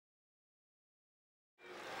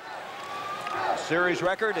series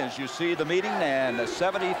record, as you see the meeting, and a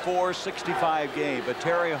 74-65 game. But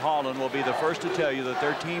Terry Holland will be the first to tell you that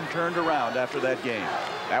their team turned around after that game.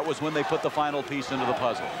 That was when they put the final piece into the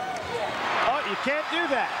puzzle. Oh, you can't do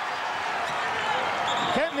that.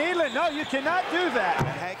 Kenton Edlin, no, you cannot do that. And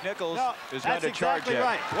Hank Nichols is going to charge it. That's exactly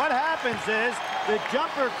right. What happens is the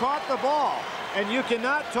jumper caught the ball, and you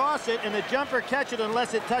cannot toss it and the jumper catch it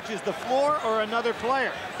unless it touches the floor or another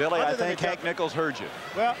player. Billy, I think Hank Nichols heard you.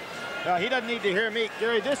 Well, he doesn't need to hear me.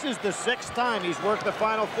 Gary, this is the 6th time he's worked the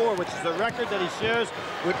Final Four, which is a record that he shares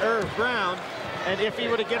with Irv Brown. And if he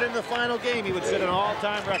were to get in the final game, he would set an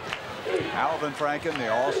all-time record. Alvin Franken,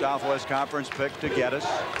 the All-Southwest Conference pick to get us.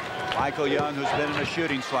 Michael Young, who's been in a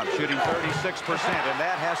shooting slump, shooting 36%, and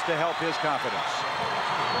that has to help his confidence.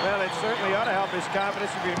 Well, it certainly ought to help his confidence.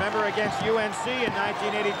 If you remember against UNC in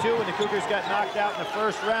 1982 when the Cougars got knocked out in the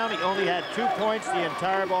first round, he only had 2 points the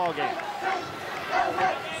entire ball game.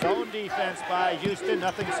 Zone defense by Houston,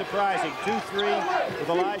 nothing surprising. 2-3 with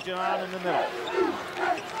Olajuwon in the middle.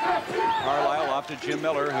 Carlisle off to Jim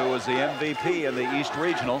Miller, who was the MVP in the East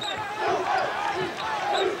Regional.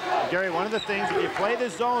 Gary, one of the things, if you play the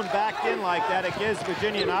zone backed in like that, it gives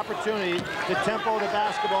Virginia an opportunity to tempo the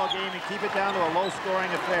basketball game and keep it down to a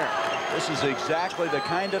low-scoring affair. This is exactly the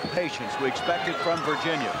kind of patience we expected from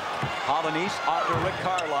Virginia. Holland East out to Rick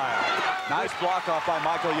Carlisle. Nice block off by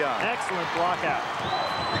Michael Young. Excellent block out.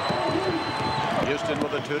 Houston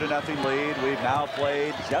with a 2-0 lead. We've now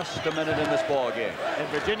played just a minute in this ball game. And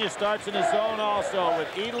Virginia starts in the zone also with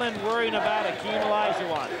Edlin worrying about Hakeem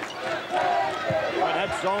Olajuwon.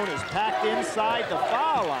 That zone is packed inside the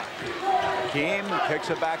foul line. Hakeem kicks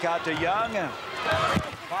it back out to Young.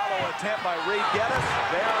 Follow attempt by Reed Geddes.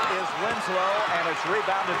 There is Winslow, and it's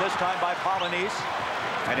rebounded this time by Polonese.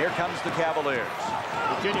 And here comes the Cavaliers.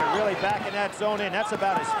 Virginia really backing that zone in. That's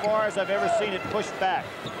about as far as I've ever seen it pushed back.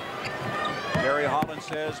 Gary Holland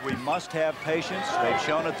says we must have patience. They've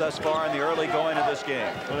shown it thus far in the early going of this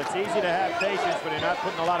game. Well, it's easy to have patience when you're not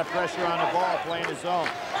putting a lot of pressure on the ball playing the zone.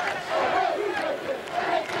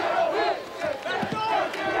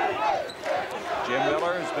 Jim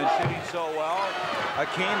Miller has been shooting so well.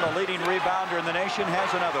 Hakeem, the leading rebounder in the nation,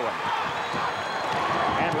 has another one.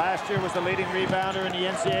 And last year was the leading rebounder in the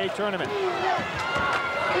NCAA tournament.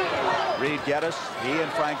 Reed Geddes, he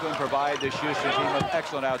and Franklin provide this Houston team with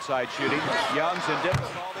excellent outside shooting. Young's in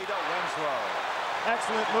difficulty to Winslow.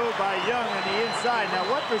 Excellent move by Young on the inside. Now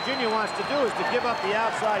what Virginia wants to do is to give up the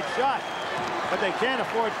outside shot, but they can't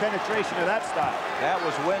afford penetration of that style. That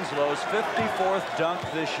was Winslow's 54th dunk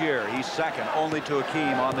this year. He's second only to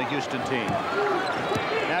Hakeem on the Houston team.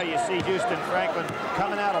 Now you see Houston Franklin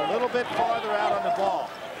coming out a little bit farther out on the ball.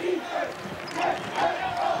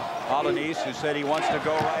 Polonese, who said he wants to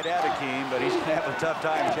go right at Hakeem, but he's going to have a tough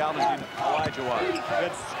time challenging Olajuwon.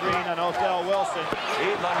 Good screen on Othell Wilson.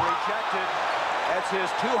 Edlin rejected. That's his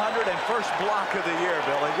 201st block of the year,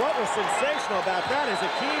 Billy. What was sensational about that is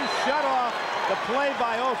Hakeem shut off the play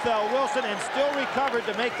by Othell Wilson and still recovered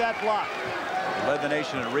to make that block. He led the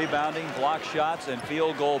nation in rebounding, block shots, and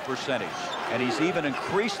field goal percentage. And he's even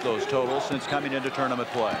increased those totals since coming into tournament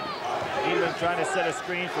play. Edlin trying to set a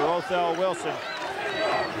screen for Othell Wilson.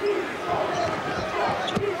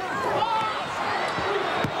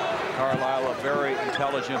 Carlisle, a very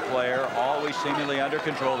intelligent player, always seemingly under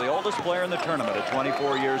control. The oldest player in the tournament at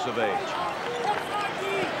 24 years of age.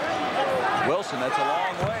 Wilson, that's a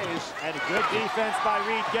long ways. And good defense by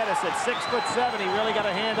Reed Geddes at 6'7". He really got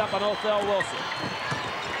a hand up on Othell Wilson.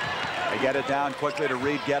 They get it down quickly to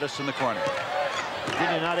Reed Geddes in the corner.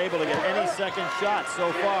 Virginia not able to get any second shots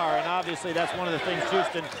so far, and obviously that's one of the things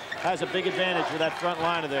Houston has a big advantage with that front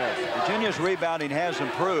line of theirs. Virginia's rebounding has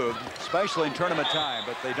improved, especially in tournament time,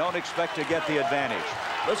 but they don't expect to get the advantage.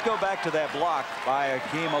 Let's go back to that block by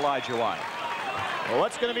Hakeem Olajuwon. Well,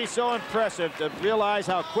 what's going to be so impressive to realize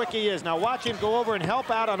how quick he is. Now watch him go over and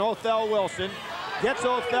help out on Othell Wilson. Gets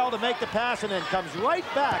Othell to make the pass and then comes right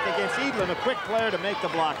back against Edlin, a quick player to make the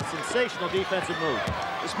block. A sensational defensive move.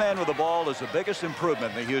 This man with the ball is the biggest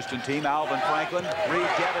improvement in the Houston team. Alvin Franklin, Reed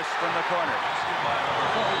Geddes from the corner.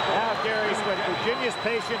 Now, Gary, Virginia's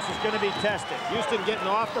patience is going to be tested. Houston getting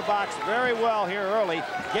off the box very well here early,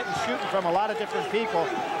 shooting from a lot of different people.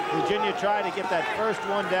 Virginia trying to get that first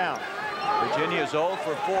one down. Virginia is 0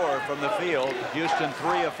 for 4 from the field. Houston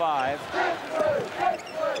 3 of 5.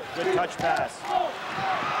 Good touch pass.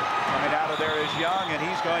 Coming out of there is Young, and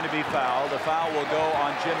he's going to be fouled. The foul will go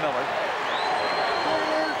on Jim Miller.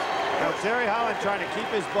 Now, Terry Holland trying to keep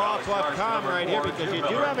his ball club calm right here because you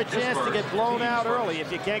do have a chance to get blown out early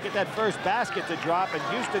if you can't get that first basket to drop, and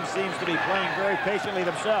Houston seems to be playing very patiently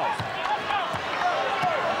themselves.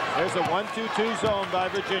 There's a 1-2-2 zone by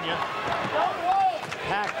Virginia.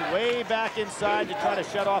 packed way back inside to try to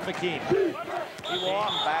shut off Hakeem. He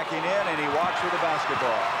walked backing in, and he walks with the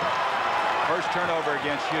basketball. First turnover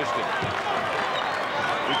against Houston.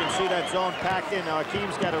 You can see that zone packed in. Now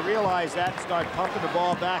Hakeem's got to realize that and start pumping the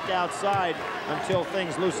ball back outside until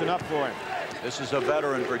things loosen up for him. This is a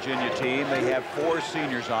veteran Virginia team. They have 4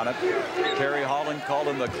 seniors on it. Terry Holland called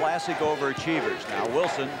them the classic overachievers. Now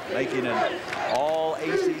Wilson making an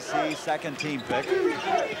all-ACC second-team pick.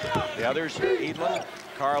 The others are Edlin,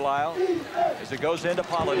 Carlisle, as it goes into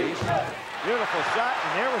Polynice. Beautiful shot,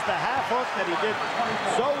 and there was the half hook that he did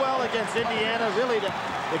so well against Indiana. Really the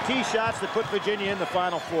key shots that put Virginia in the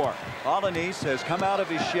Final Four. Polynice has come out of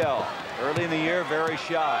his shell. Early in the year, very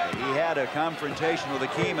shy. He had a confrontation with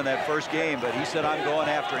Hakeem in that first game, but he said, I'm going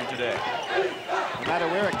after him today. No matter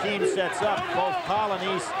where Hakeem sets up, both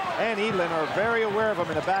Polynice and Edlin are very aware of him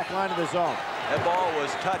in the back line of the zone. That ball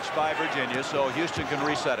was touched by Virginia, so Houston can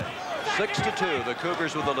reset it. 6-2, the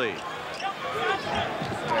Cougars with the lead.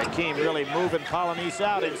 Hakeem really moving Polynice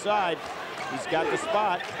out inside. He's got the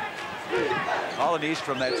spot. Polynice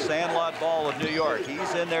from that Sandlot Ball of New York.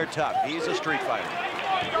 He's in there tough. He's a street fighter.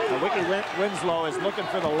 Now, Wiki Winslow is looking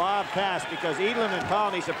for the lob pass because Edlin and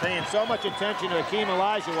Polynice are paying so much attention to Hakeem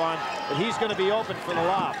Olajuwon that he's going to be open for the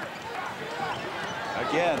lob.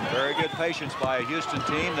 Again, very good patience by a Houston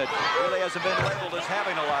team that really hasn't been labeled as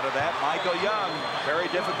having a lot of that. Michael Young, very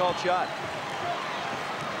difficult shot.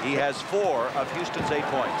 He has 4 of Houston's 8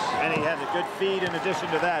 points. And he has a good feed in addition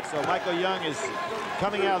to that. So Michael Young is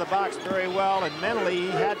coming out of the box very well, and mentally he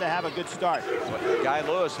had to have a good start. Guy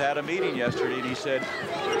Lewis had a meeting yesterday, and he said,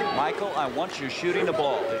 Michael, I want you shooting the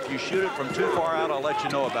ball. If you shoot it from too far out, I'll let you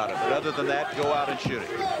know about it. But other than that, go out and shoot it.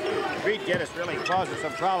 Reed Geddes really causing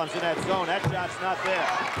some problems in that zone. That shot's not there.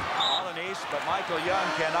 Polynice, but Michael Young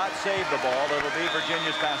cannot save the ball. It'll be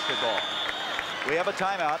Virginia's basketball. We have a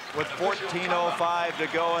timeout with 14:05 to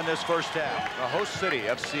go in this first half. The host city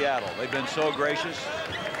of Seattle. They've been so gracious.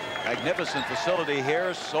 Magnificent facility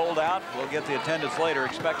here, sold out. We'll get the attendance later.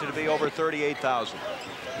 Expected to be over 38,000.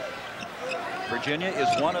 Virginia is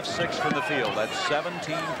 1 of 6 from the field. That's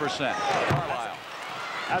 17%. Carlisle.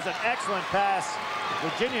 That's an excellent pass.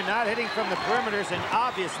 Virginia not hitting from the perimeters, and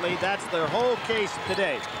obviously that's their whole case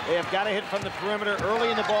today. They have got to hit from the perimeter early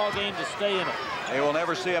in the ball game to stay in it. They will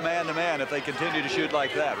never see a man-to-man if they continue to shoot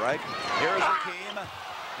like that, right? Here's Hakeem,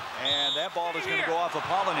 and that ball is going to go off of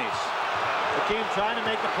Polynice. Hakeem trying to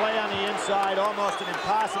make the play on the inside, almost an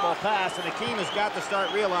impossible pass, and Hakeem has got to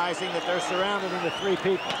start realizing that they're surrounded into 3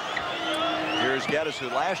 people. Here's Geddes, who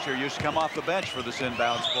last year used to come off the bench for this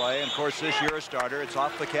inbounds play, and of course this year a starter. It's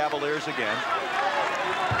off the Cavaliers again.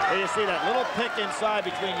 There you see that little pick inside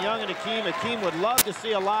between Young and Hakeem. Hakeem would love to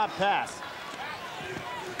see a lob pass.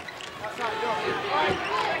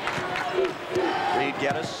 Reed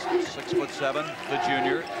Geddes, 6'7", the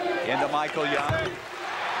junior, into Michael Young.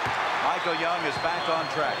 Michael Young is back on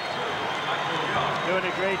track. Doing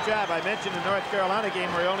a great job. I mentioned the North Carolina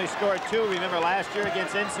game where he only scored 2. Remember last year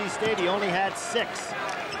against NC State, he only had 6.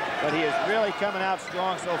 But he is really coming out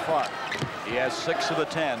strong so far. He has 6 of the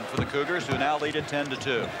 10 for the Cougars, who now lead at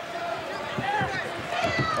 10-2.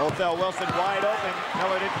 Othell Wilson wide open.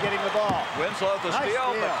 Miller didn't get him the ball. Winslow the Nice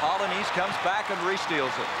steal, steal. but Polynice comes back and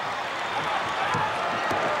re-steals it.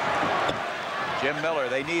 Jim Miller,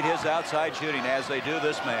 they need his outside shooting as they do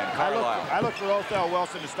this man, Carlisle. I look for Othell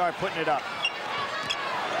Wilson to start putting it up.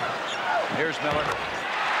 Here's Miller.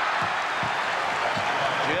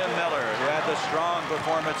 Jim Miller, who had the strong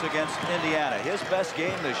performance against Indiana. His best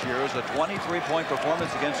game this year was a 23-point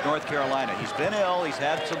performance against North Carolina. He's been ill, he's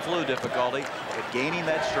had some flu difficulty, but gaining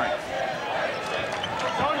that strength.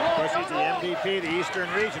 Of course, he's the MVP of the Eastern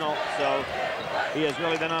Regional, so he has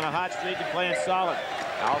really been on a hot streak and playing solid.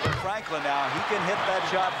 Alvin Franklin now, he can hit that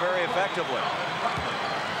shot very effectively.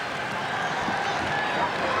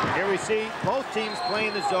 Here we see both teams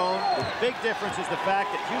playing the zone. The big difference is the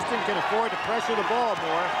fact that Houston can afford to pressure the ball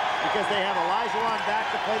more because they have Olajuwon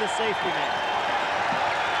back to play the safety man.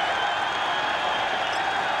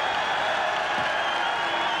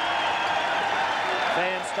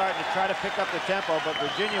 Fans starting to try to pick up the tempo, but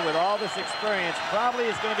Virginia, with all this experience, probably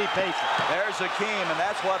is going to be patient. There's Hakeem, and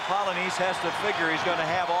that's what Polynice has to figure he's going to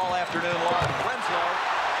have all afternoon long. Winslow.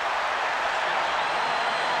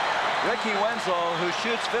 Ricky Winslow, who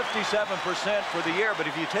shoots 57% for the year, but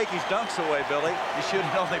if you take his dunks away, Billy, he's shooting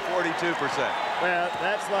only 42%. Well,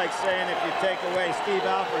 that's like saying if you take away Steve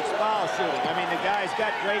Alford's foul shooting. I mean, the guy's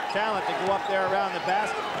got great talent to go up there around the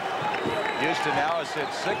basket. Houston now has hit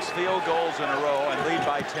 6 field goals in a row and lead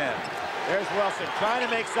by 10. There's Wilson trying to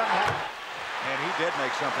make something happen. And he did make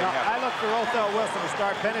something Now, happen. I look for Othell Wilson to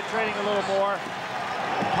start penetrating a little more.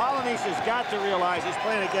 Polynice has got to realize he's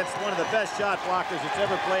playing against one of the best shot blockers that's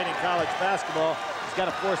ever played in college basketball. He's got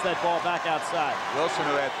to force that ball back outside. Wilson,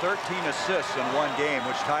 who had 13 assists in one game,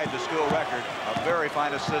 which tied the school record. A very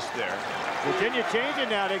fine assist there. Virginia changing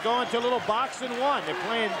now. They're going to a little box and one. They're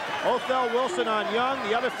playing Othell Wilson on Young.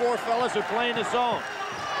 The other four fellas are playing the zone.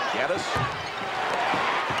 Geddes.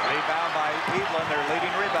 Rebound by Edlin, their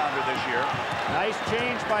leading rebounder this year. Nice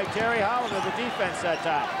change by Terry Holland of the defense that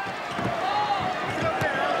time.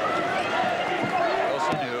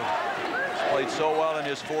 Wilson, who has played so well in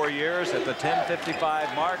his 4 years at the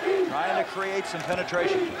 10:55 mark, trying to create some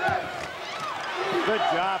penetration. Good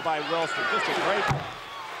job by Wilson. Just a great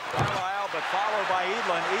Carlisle, but followed by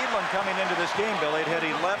Edlin. Edlin coming into this game, Billy, had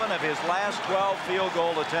 11 of his last 12 field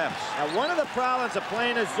goal attempts. Now, one of the problems of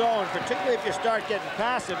playing a zone, particularly if you start getting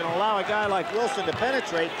passive and allow a guy like Wilson to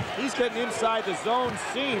penetrate, he's getting inside the zone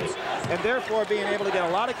seams and therefore being able to get a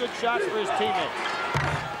lot of good shots for his teammates.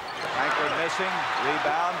 Franklin missing,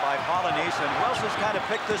 rebound by Polynice, and Wilson's kind of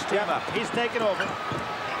picked this team up. He's taken over.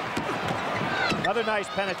 Another nice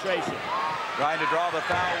penetration. Trying to draw the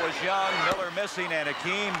foul was Young. Miller missing, and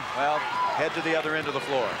Hakeem, well, head to the other end of the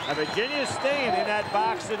floor. Now Virginia's staying in that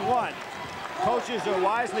box and one. Coaches are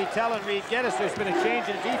wisely telling Reed Geddes there's been a change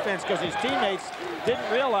in defense because his teammates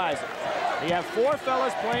didn't realize it. You have four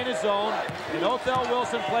fellas playing his zone, and Othell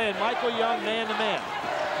Wilson playing Michael Young man-to-man.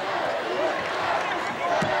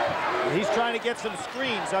 He's trying to get some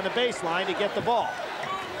screens on the baseline to get the ball.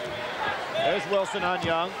 There's Wilson on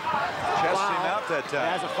Young. Chests him out that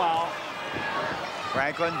time. Has a foul.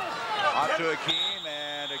 Franklin off to Hakeem,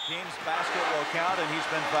 and Hakeem's basket will count, and he's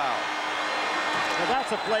been fouled. Now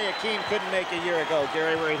that's a play Hakeem couldn't make a year ago,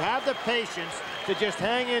 Gary, where he'd have the patience to just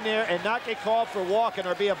hang in there and not get called for walking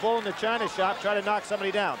or be a bull in the china shop, try to knock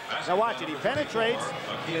somebody down. Now watch it. He penetrates.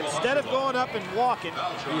 Instead of going up and walking,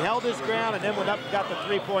 he held his ground and then went up and got the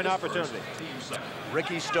three-point opportunity.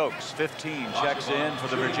 Ricky Stokes, 15, checks in for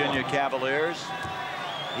the Virginia Cavaliers.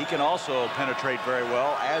 He can also penetrate very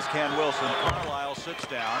well, as can Wilson. Carlisle sits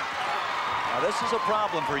down. Now this is a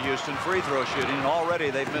problem for Houston, free throw shooting, and already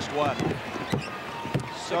they've missed one.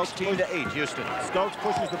 16-8, Houston. Stokes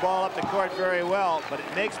pushes the ball up the court very well, but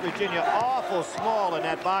it makes Virginia awful small in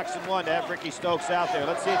that box and one to have Ricky Stokes out there.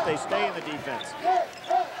 Let's see if they stay in the defense.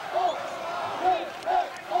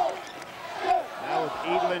 Now with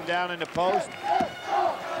Edlin down in the post.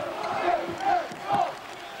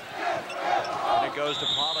 And it goes to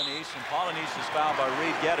Polynice, and Polynice is fouled by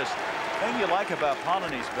Reed Geddes. The thing you like about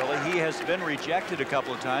Polynice, Billy, he has been rejected a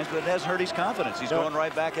couple of times, but it has hurt his confidence. He's going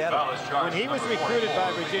right back at it. When he was recruited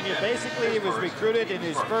by Virginia, basically he was recruited in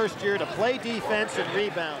his first year to play defense and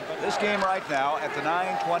rebound. But this game right now at the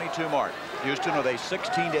 9:22 mark. Houston with a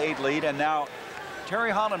 16-8 lead, and now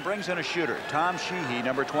Terry Holland brings in a shooter, Tom Sheehy,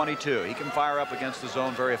 number 22. He can fire up against the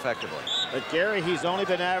zone very effectively. But Gary, he's only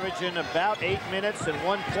been averaging about 8 minutes and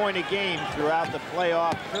 1 point a game throughout the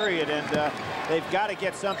playoff period, and they've got to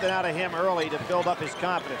get something out of him early to build up his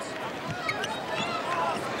confidence.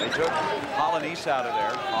 They took Polynice out of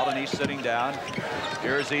there. Polynice sitting down.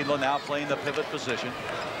 Here's Edlin now playing the pivot position.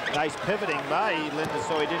 Nice pivoting by Edlin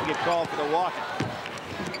so he didn't get called for the walking.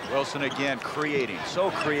 Wilson again creating, so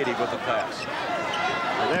creative with the pass.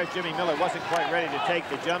 Well, there Jimmy Miller wasn't quite ready to take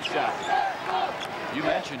the jump shot. You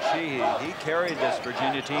mentioned Sheehy. He carried this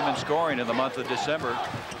Virginia team in scoring in the month of December.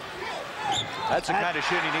 That's the kind of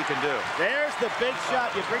shooting he can do. There's the big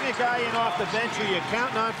shot. You bring a guy in off the bench who you're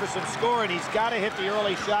counting on for some scoring. He's got to hit the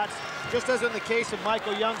early shots, just as in the case of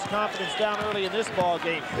Michael Young's confidence down early in this ball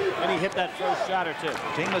game, and he hit that first shot or two.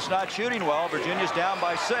 Team that's not shooting well. Virginia's down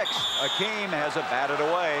by 6. Hakeem has it batted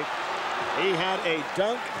away. He had a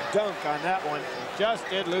dunk on that one. Just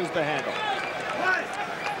did lose the handle.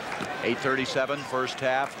 8:37 first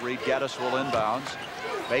half. Reed Geddes will inbounds.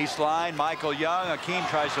 Baseline, Michael Young. Hakeem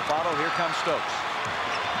tries to follow. Here comes Stokes.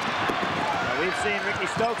 Now we've seen Ricky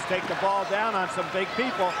Stokes take the ball down on some big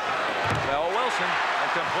people. Well, Wilson, a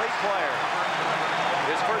complete player.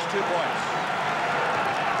 His first 2 points.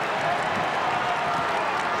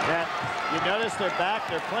 Yeah, you notice they're back.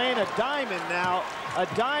 They're playing a diamond now. A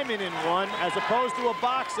diamond in one as opposed to a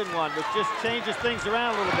box in one, which just changes things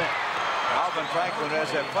around a little bit. Alvin Franklin has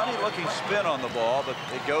that funny-looking spin on the ball, but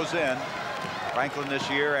it goes in. Franklin this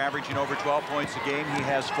year averaging over 12 points a game. He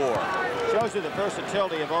has 4. Shows you the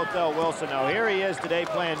versatility of Othell Wilson. Now here he is today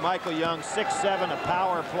playing Michael Young, 6'7", a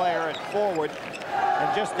power player at forward.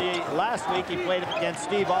 And just the last week he played against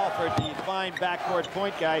Steve Alford, the fine backcourt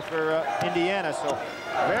point guy for Indiana. So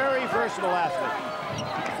very versatile athlete.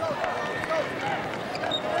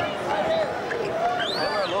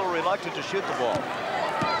 They're a little reluctant to shoot the ball.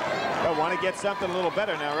 Well, want to get something a little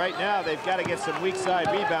better now. Right now, they've got to get some weak side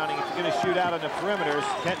rebounding if you're going to shoot out on the perimeters.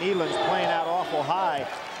 Kent Eland's playing out awful high,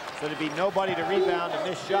 so there'd be nobody to rebound and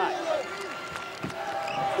miss shot.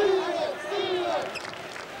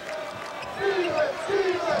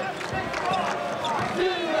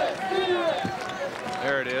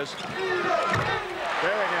 There it is.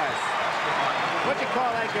 Very nice. What you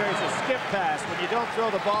call that, Gary, is a skip pass when you don't throw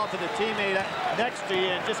the ball to the teammate next to you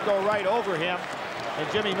and just go right over him. And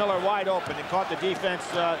Jimmy Miller wide open and caught the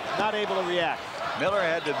defense not able to react. Miller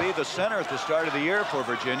had to be the center at the start of the year for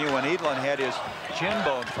Virginia when Eland had his chin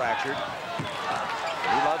bone fractured.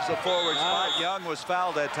 He loves the forward spot. Young was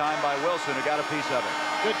fouled that time by Wilson, who got a piece of it.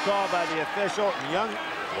 Good call by the official. Young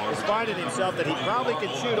is finding himself that he probably can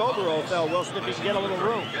shoot over Othell Wilson if he can get a little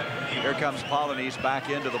room. Here comes Polynice back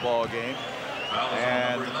into the ball game.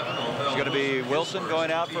 And it's going to be Wilson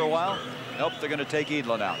going out for a while. Nope, they're going to take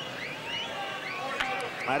Eland out.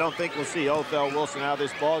 I don't think we'll see Othell Wilson out of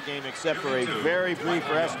this ball game except for a very brief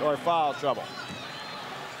rest or foul trouble.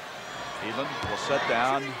 Eland will sit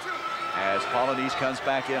down as Polynice comes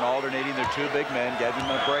back in, alternating their two big men, giving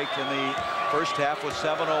them a break in the first half with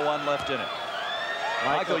 7:01 left in it.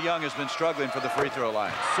 Michael Young has been struggling for the free throw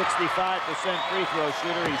line. 65% free throw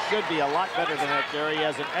shooter. He should be a lot better than that, Gary. He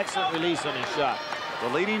has an excellent release on his shot. The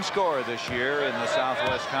leading scorer this year in the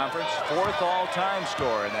Southwest Conference, 4th all-time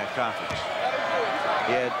scorer in that conference.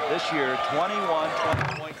 He had this year 21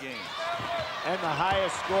 20-point games. And the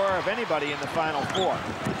highest scorer of anybody in the Final Four.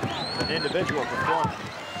 An individual performance.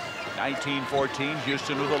 19-14,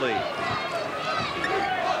 Houston with the lead.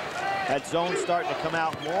 That zone starting to come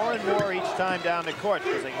out more and more each time down the court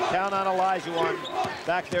because they can count on Olajuwon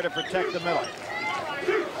back there to protect the middle.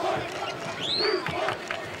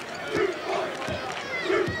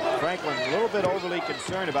 Franklin a little bit overly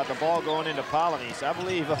concerned about the ball going into Polynice. I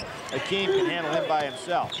believe Hakeem can handle him by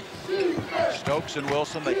himself. Stokes and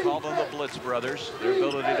Wilson, they call them the Blitz brothers. Their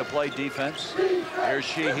ability to play defense. Here's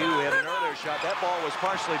Sheehy, who had an earlier shot. That ball was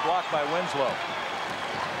partially blocked by Winslow.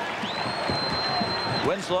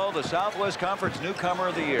 Winslow, the Southwest Conference newcomer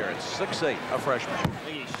of the year. It's 6'8", a freshman. I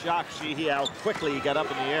think he shocked Sheehy how quickly he got up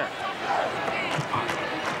in the air.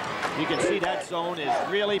 You can see that zone is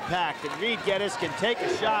really packed, and Reed Geddes can take a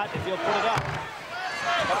shot if he'll put it up.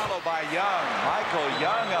 Followed by Young. Michael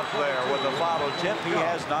Young up there with the follow tip. He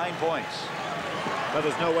has 9 points. But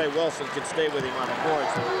there's no way Wilson can stay with him on the board.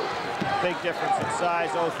 So big difference in size.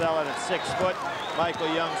 Othell at 6 foot.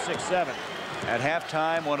 Michael Young 6'7". At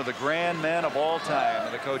halftime, one of the grand men of all time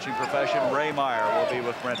in the coaching profession, Ray Meyer, will be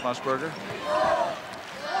with Brent Musburger.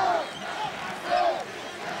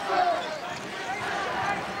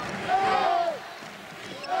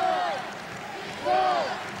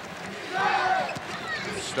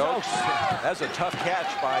 Stokes, that's a tough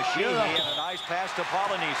catch by Sheehy, and a nice pass to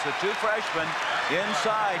Polynice. The two freshmen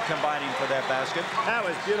inside combining for that basket. That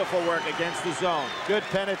was beautiful work against the zone. Good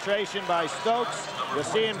penetration by Stokes. You'll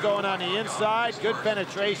see him going on the inside. Good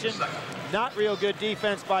penetration. Not real good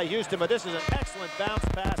defense by Houston, but this is an excellent bounce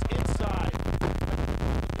pass inside.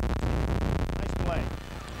 Nice play.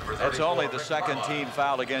 That's only the second team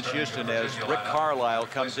foul against Houston as Rick Carlisle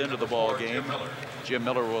comes into the ball game. Jim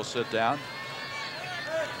Miller will sit down.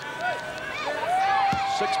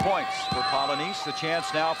 6 points for Polynice. The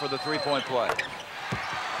chance now for the three-point play.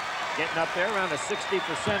 Getting up there around a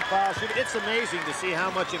 60% foul shoot. It's amazing to see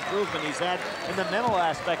how much improvement he's had in the mental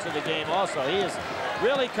aspects of the game also. He has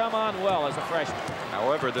really come on well as a freshman.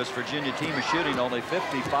 However, this Virginia team is shooting only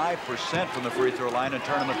 55% from the free throw line in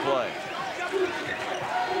tournament play.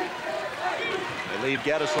 They leave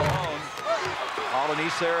Geddes alone.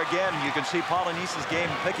 Polynice there again. You can see Polynice's game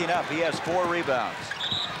picking up. He has 4 rebounds.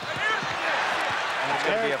 It's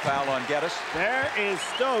going to be a foul on Geddes. There is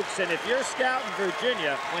Stokes, and if you're scouting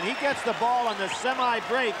Virginia, when he gets the ball on the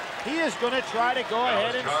semi-break, he is going to try to go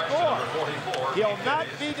ahead and score. He'll not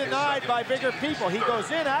be denied by bigger people. He goes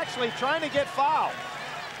in actually trying to get fouled.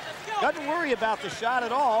 Doesn't worry about the shot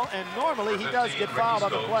at all, and normally he does get fouled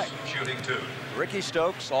on the play. Ricky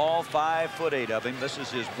Stokes, all 5'8" of him. This is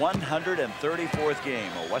his 134th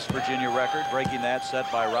game, a West Virginia record, breaking that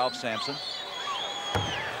set by Ralph Sampson.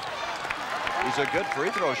 He's a good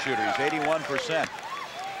free throw shooter. He's 81%.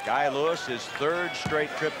 Guy Lewis, his 3rd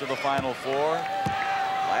straight trip to the Final Four.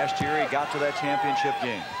 Last year, he got to that championship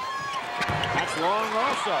game. That's long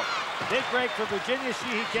also. Big break for Virginia.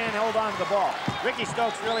 He can't hold on to the ball. Ricky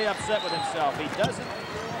Stokes really upset with himself. He doesn't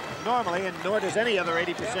normally, and nor does any other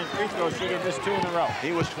 80% free throw shooter, miss 2 in a row.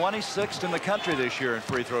 He was 26th in the country this year in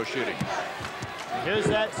free throw shooting. Here's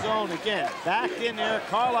that zone again. Back in there.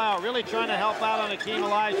 Carlisle really trying to help out on Hakeem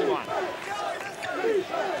Olajuwon.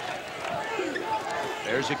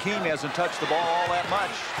 There's Hakeem. He hasn't touched the ball all that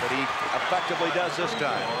much, but he effectively does this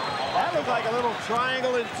time. That looked like a little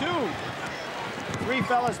triangle in two. 3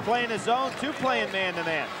 fellas playing his zone, 2 playing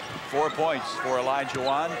man-to-man. 4 points for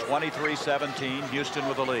Olajuwon, 23-17, Houston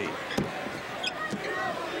with the lead.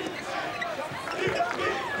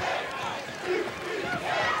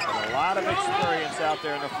 And a lot of experience out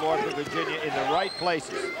there on the floor for Virginia in the right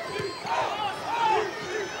places.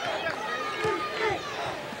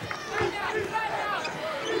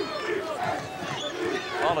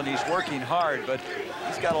 And he's working hard, but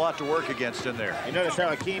he's got a lot to work against in there. You notice how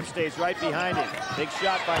Hakeem stays right behind him. Big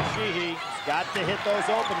shot by Sheehy. He's got to hit those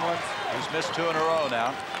open ones. He's missed 2 in a row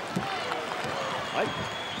now.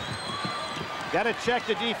 Got to check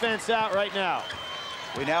the defense out right now.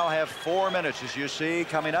 We now have 4 minutes, as you see,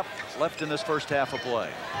 coming up left in this first half of play.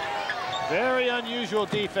 Very unusual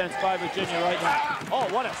defense by Virginia right now. Oh,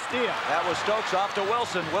 what a steal. That was Stokes off to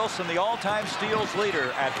Wilson. Wilson, the all-time steals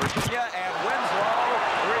leader at Virginia, and Winslow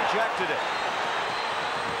rejected it.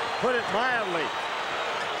 Put it mildly.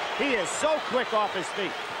 He is so quick off his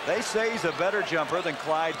feet. They say he's a better jumper than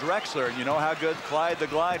Clyde Drexler. And you know how good Clyde the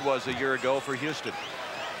Glide was a year ago for Houston.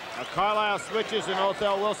 Now Carlisle switches and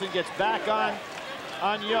Othell Wilson gets back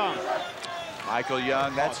on Young. Michael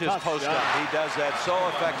Young, that's his post-up. He does that so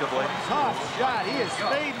effectively. Tough shot. He is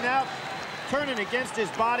fading out, turning against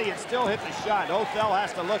his body, and still hit the shot. Othell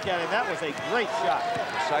has to look at it. That was a great shot.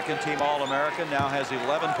 Second-team All-American, now has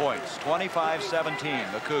 11 points.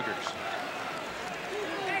 25-17, the Cougars.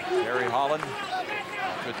 Gary Holland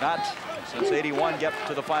could not, since '81, get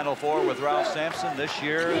to the Final Four with Ralph Sampson. This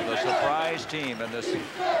year, the surprise team in this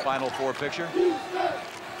Final Four picture.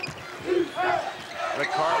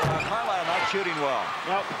 Rick Carlisle not shooting well.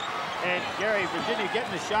 Nope. And Gary, Virginia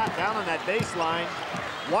getting the shot down on that baseline.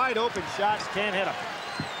 Wide open shots, can't hit them.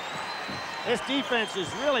 This defense is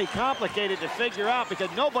really complicated to figure out because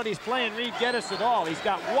nobody's playing Reed Geddes at all. He's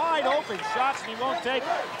got wide open shots and he won't take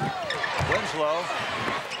them. Winslow.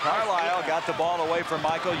 Carlisle got the ball away from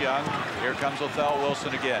Michael Young. Here comes Othell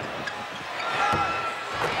Wilson again.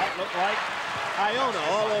 That looked like Iona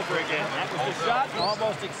all over again. That was the shot,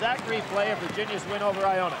 almost exact replay of Virginia's win over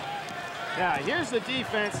Iona. Now, here's the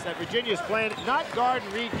defense that Virginia's playing, not guarding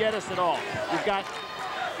Reed Geddes at all. You've got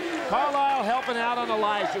Carlisle helping out on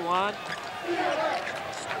Olajuwon.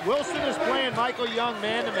 Wilson is playing Michael Young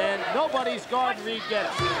man-to-man. Nobody's guarding Reed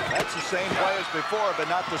Geddes. That's the same play as before, but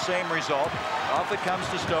not the same result. Off it comes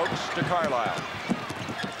to Stokes, to Carlisle.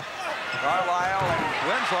 Carlisle and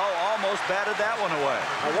Winslow almost batted that one away.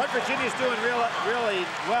 Now what Virginia's doing really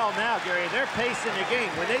well now, Gary, they're pacing the game.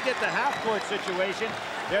 When they get the half-court situation,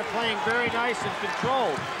 they're playing very nice and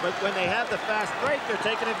controlled. But when they have the fast break, they're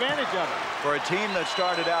taking advantage of it. For a team that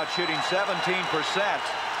started out shooting 17%,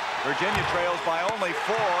 Virginia trails by only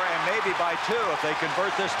 4 and maybe by 2 if they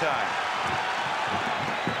convert this time.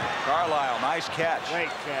 Carlisle, nice catch.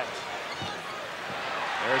 Great catch.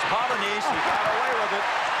 There's Polynice, he got away with it.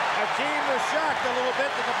 Hakeem was shocked a little bit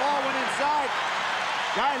that the ball went inside.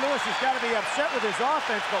 Guy Lewis has got to be upset with his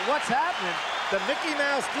offense, but what's happening? The Mickey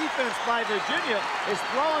Mouse defense by Virginia is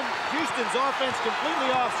throwing Houston's offense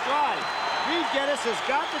completely off stride. Reed Geddes has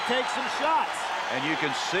got to take some shots. And you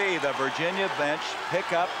can see the Virginia bench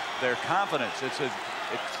pick up their confidence. It's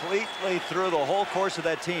completely through the whole course of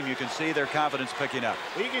that team. You can see their confidence picking up.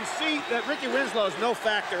 Well, you can see that Ricky Winslow is no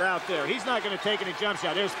factor out there. He's not going to take any jump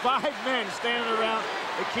shot. There's 5 men standing around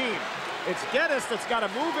Hakeem. It's Geddes that's got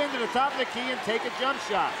to move into the top of the key and take a jump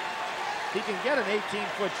shot. He can get an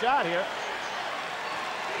 18-foot shot here.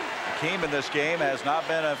 Hakeem in this game has not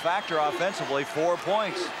been a factor offensively. 4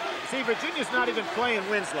 points. See, Virginia's not even playing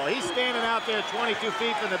Winslow. He's standing out there 22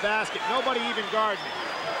 feet from the basket. Nobody even guarding him.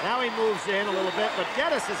 Now he moves in a little bit, but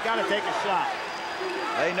Geddes has got to take a shot.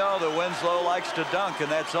 They know that Winslow likes to dunk, and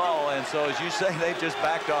that's all. And so, as you say, they've just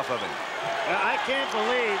backed off of him. I can't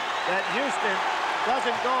believe that Houston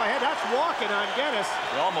doesn't go ahead. That's walking on Geddes.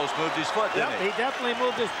 He almost moved his foot, didn't he? He definitely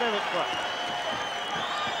moved his pivot foot.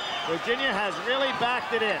 Virginia has really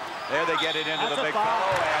backed it in. There they get it into the big foul,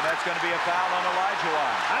 and that's going to be a foul on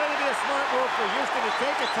Olajuwon. I think it'd be a smart move for Houston to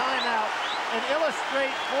take a timeout and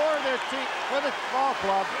illustrate for their team, for the ball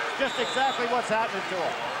club, just exactly what's happening to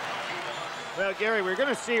them. Well, Gary, we're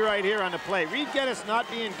going to see right here on the play, Reed Geddes not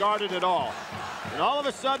being guarded at all. And all of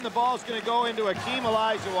a sudden, the ball's going to go into Hakeem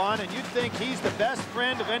Olajuwon, and you'd think he's the best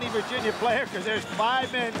friend of any Virginia player because there's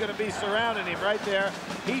 5 men going to be surrounding him right there.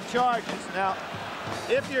 He charges. Now,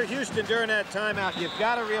 if you're Houston during that timeout, you've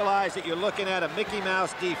got to realize that you're looking at a Mickey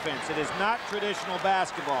Mouse defense. It is not traditional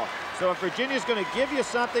basketball. So if Virginia's going to give you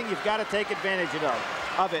something, you've got to take advantage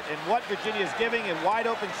of it. And what Virginia's giving in wide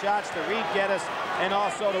open shots to Reed Geddes and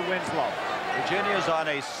also to Winslow. Virginia's on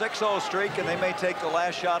a 6-0 streak, and they may take the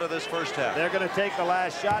last shot of this first half. They're going to take the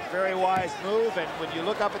last shot. Very wise move. And when you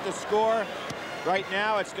look up at the score, right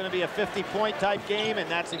now it's going to be a 50-point type game,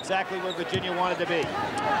 and that's exactly where Virginia wanted to be.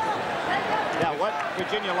 Now, what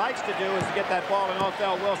Virginia likes to do is to get that ball in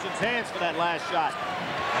Othell Wilson's hands for that last shot.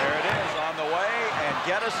 There it is on the way, and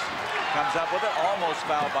Geddes comes up with it, almost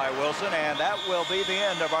fouled by Wilson, and that will be the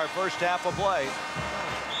end of our first half of play.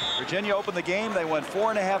 Virginia opened the game. They went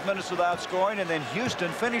 4.5 minutes without scoring, and then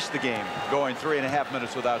Houston finished the game going 3.5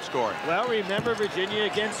 minutes without scoring. Well, remember Virginia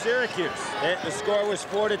against Syracuse. The score was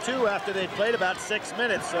 4-2 after they played about 6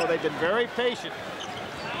 minutes, so they've been very patient.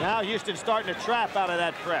 Now Houston's starting to trap out of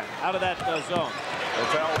that press, out of that zone.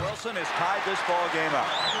 Othell Wilson has tied this ball game up.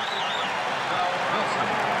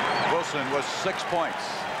 Wilson was 6 points.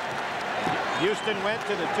 Houston went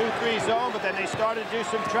to the 2-3 zone, but then they started to do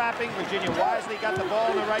some trapping. Virginia wisely got the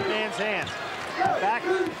ball in the right man's hands.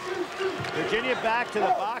 Virginia back to the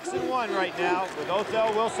box and one right now with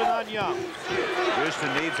Othell Wilson on Young.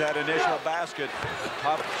 Houston needs that initial basket.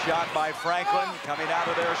 Tough shot by Franklin. Coming out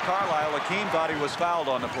of there is Carlisle. Hakeem thought he was fouled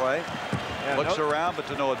on the play. Yeah, looks around, but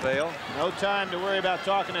to no avail. No time to worry about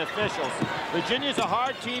talking to officials. Virginia's a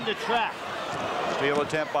hard team to trap. Steal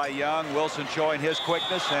attempt by Young. Wilson showing his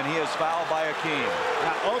quickness, and he is fouled by Hakeem.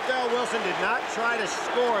 Now, Othell Wilson did not try to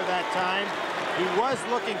score that time. He was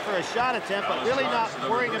looking for a shot attempt, but really not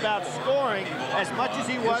worrying about scoring as much as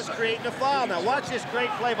he was creating a foul. Now, watch this great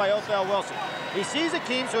play by Othell Wilson. He sees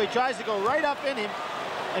Hakeem, so he tries to go right up in him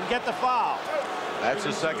and get the foul. That's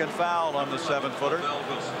his second foul on the 7-footer.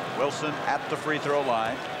 Wilson at the free throw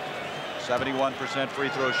line. 71% free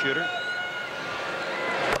throw shooter.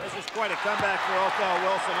 Quite a comeback for Othell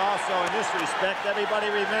Wilson also in this respect. Everybody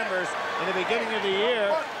remembers in the beginning of the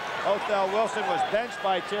year, Othell Wilson was benched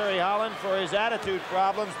by Terry Holland for his attitude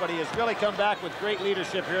problems, but he has really come back with great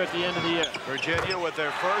leadership here at the end of the year. Virginia with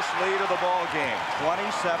their first lead of the ball game,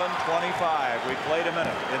 27-25. We played a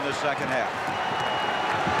minute in the second half.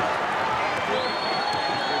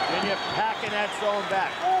 Virginia packing that zone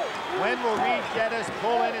back. When will Reed Geddes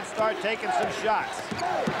pull in and start taking some shots?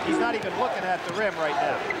 He's not even looking at the rim right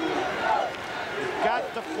now. He's got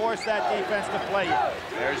to force that defense to play it.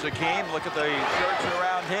 There's Hakeem. Look at the shirts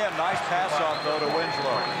around him. Nice pass off, though, to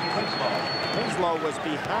Winslow. Winslow was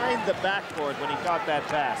behind the backboard when he caught that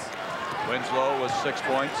pass. Winslow was 6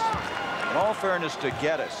 points. In all fairness to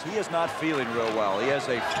Geddes, he is not feeling real well. He has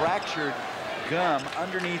a fractured gum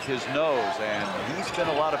underneath his nose, and he's been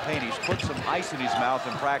a lot of pain. He's put some ice in his mouth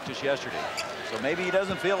in practice yesterday, so maybe he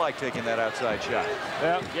doesn't feel like taking that outside shot.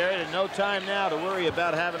 Well, Garrett, no time now to worry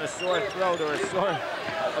about having a sore throat or a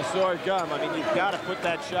sore gum. I mean, you've got to put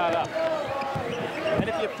that shot up, and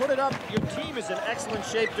if you put it up, your team is in excellent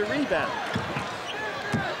shape to rebound.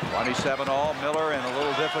 27 all. Miller in a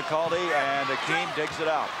little difficulty, and Hakeem digs it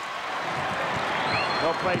out.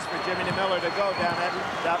 No place for Jimmy Miller to go down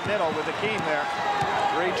that middle with Hakeem there.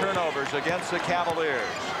 3 turnovers against the Cavaliers.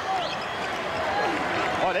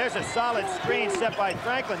 Oh, there's a solid screen set by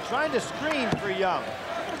Franklin, trying to screen for Young.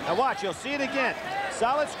 Now watch, you'll see it again.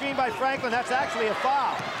 Solid screen by Franklin. That's actually a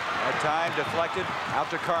foul. That time deflected out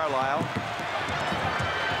to Carlisle.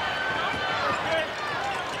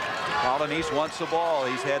 Colonies wants the ball.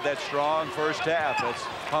 He's had that strong first half. That's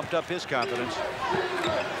pumped up his confidence.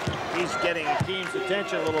 He's getting Hakeem's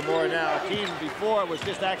attention a little more now. Hakeem before was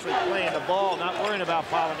just actually playing the ball, not worrying about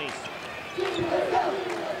Polonese.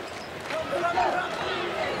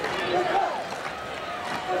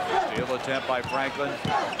 Steal attempt by Franklin.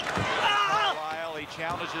 Carlisle, he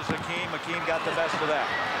challenges Hakeem. Hakeem got the best of that.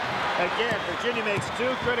 Again, Virginia makes 2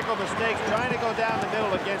 critical mistakes trying to go down the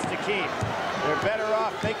middle against Hakeem. They're better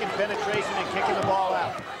off taking penetration and kicking the ball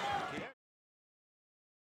out.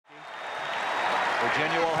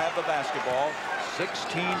 Virginia will have the basketball.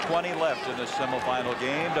 16:20 left in the semifinal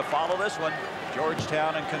game. To follow this one,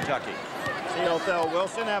 Georgetown and Kentucky. See Othell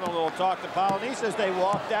Wilson having a little talk to Polonese as they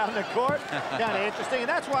walk down the court. Kind of interesting, and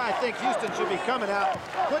that's why I think Houston should be coming out,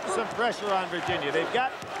 putting some pressure on Virginia. They've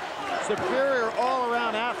got superior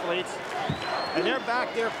all-around athletes, and they're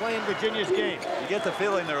back there playing Virginia's game. You get the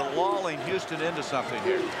feeling they're lulling Houston into something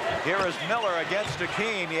here. Here is Miller against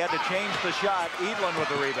Hakeem. He had to change the shot. Edlin with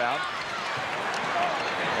the rebound.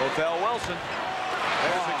 Othell Wilson.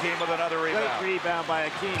 There's Hakeem with another rebound. Great rebound by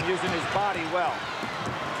Hakeem, using his body well.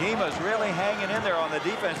 Hakeem is really hanging in there on the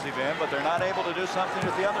defensive end, but they're not able to do something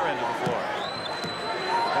at the other end of the floor.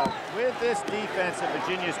 Now, with this defense that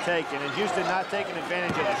Virginia's taking, and Houston not taking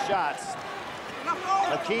advantage of the shots,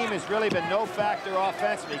 Hakeem has really been no factor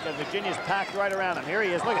offensively because Virginia's packed right around him. Here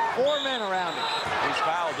he is. Look at 4 men around him. He's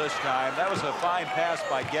fouled this time. That was a fine pass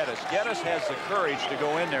by Geddes. Geddes has the courage to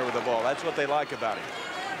go in there with the ball. That's what they like about him.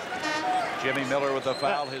 Jimmy Miller with the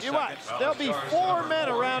foul, his second. Watch. There'll be 4 men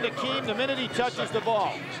around Hakeem the minute he touches the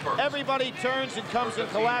ball. Everybody turns and comes and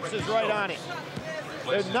collapses right on him.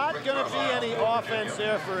 There's not going to be any offense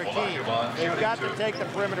there for Hakeem. They've got to take the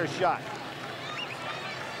perimeter shot.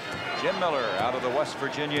 Jim Miller out of the West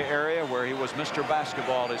Virginia area where he was Mr.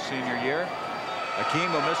 Basketball his senior year. Hakeem,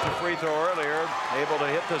 who missed a free throw earlier, able to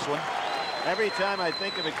hit this one. Every time I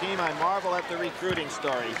think of Hakeem, I marvel at the recruiting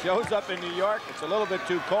story. He shows up in New York. It's a little bit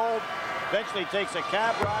too cold. Eventually takes a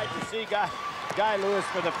cab ride to see Guy Lewis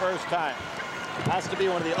for the first time. Has to be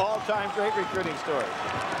one of the all-time great recruiting stories.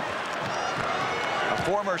 A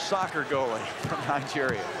former soccer goalie from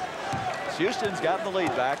Nigeria. Houston's gotten the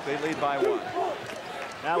lead back. They lead by 1.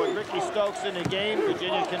 Now with Ricky Stokes in the game,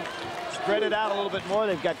 Virginia can spread it out a little bit more.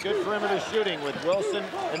 They've got good perimeter shooting with Wilson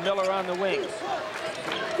and Miller on the wings.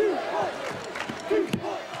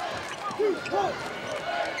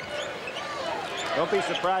 Don't be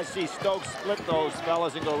surprised to see Stokes split those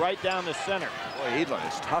fellas and go right down the center. Boy, Edlin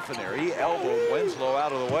is tough in there. He elbowed Winslow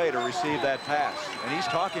out of the way to receive that pass. And he's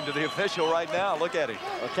talking to the official right now. Look at him.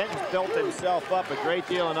 Well, Kenton's built himself up a great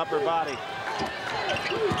deal in upper body.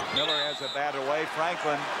 Miller has it batted away.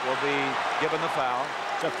 Franklin will be given the foul.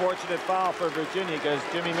 It's a fortunate foul for Virginia because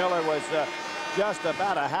Jimmy Miller was just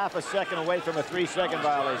about a half a second away from a 3-second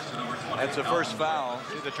violation. That's the first foul.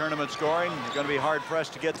 See the tournament scoring. You're going to be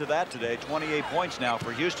hard-pressed to get to that today. 28 points now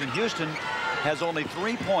for Houston. Houston has only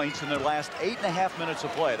 3 points in their last 8.5 minutes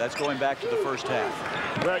of play. That's going back to the first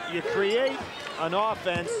half. But you create an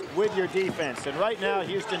offense with your defense. And right now,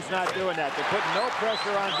 Houston's not doing that. They're putting no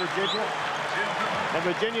pressure on Virginia. And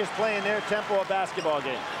Virginia's playing their tempo of basketball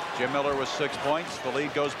game. Jim Miller with 6 points. The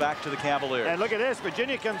lead goes back to the Cavaliers. And look at this.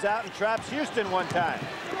 Virginia comes out and traps Houston one time.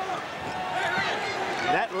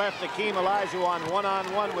 That left Hakeem Olajuwon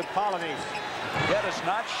one-on-one with Polynice. Geddes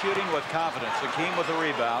not shooting with confidence. Hakeem with the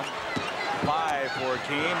rebound. 5 for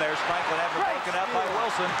Hakeem. There's Franklin after broken up by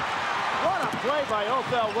Wilson. What a play by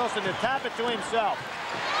Othell Wilson to tap it to himself.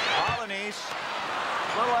 Polynice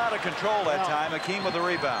a little out of control that time. Hakeem with the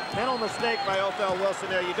rebound. Mental mistake by Othell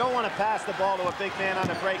Wilson there. You don't want to pass the ball to a big man on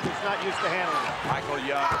the break who's not used to handling it. Michael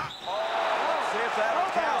Young. See if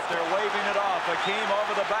that'll count. They're waving it off. Hakeem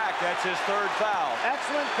over the back. That's his 3rd foul.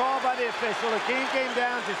 Excellent call by the official. Hakeem came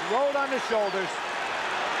down, just rolled on the shoulders.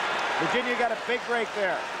 Virginia got a big break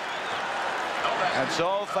there. And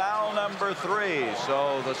so foul number 3.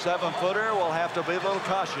 So the 7-footer will have to be a little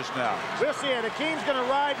cautious now. We'll see it. Hakeem's going to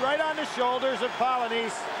ride right on the shoulders of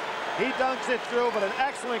Polynice. He dunks it through, but an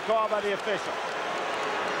excellent call by the official.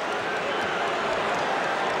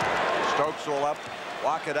 Stokes will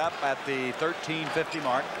walk it up at the 13:50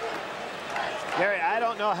 mark. Gary, I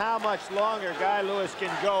don't know how much longer Guy Lewis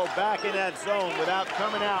can go back in that zone without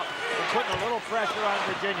coming out and putting a little pressure on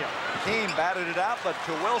Virginia. Hakeem batted it out, but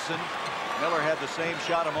to Wilson. Miller had the same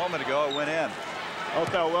shot a moment ago. It went in.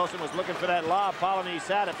 Othell Wilson was looking for that lob. Polynice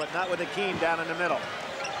had it, but not with Hakeem down in the middle.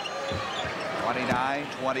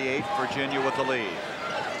 29-28, Virginia with the lead.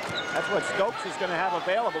 That's what Stokes is going to have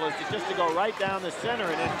available, is just to go right down the center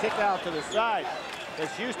and then kick out to the side. Because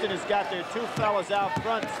Houston has got their 2 fellas out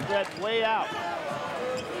front spread way out.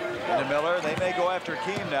 And Miller, they may go after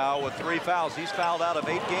Hakeem now with 3 fouls. He's fouled out of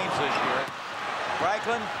 8 games this year.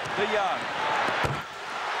 Franklin to Young.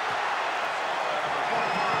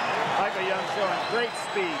 Michael Young showing great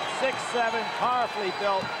speed, 6'7", powerfully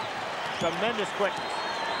built, tremendous quickness.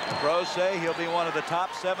 Pros say he'll be one of the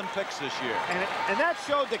top 7 picks this year. And that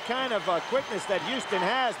showed the kind of quickness that Houston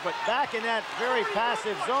has, but back in that very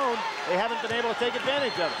passive zone, they haven't been able to take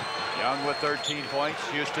advantage of it. Young with 13 points,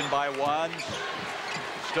 Houston by 1.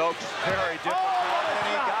 Stokes very difficult, and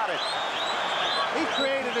he got it. He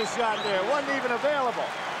created a shot there, wasn't even available.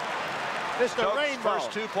 It's the rainbow.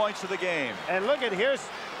 First 2 points of the game. And look at here's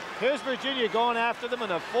Virginia going after them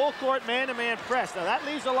in a full court man-to-man press. Now that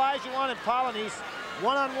leaves Olajuwon and Polynice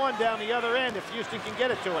one-on-one down the other end if Houston can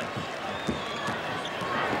get it to him.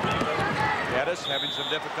 Geddes having some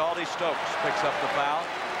difficulty. Stokes picks up the foul.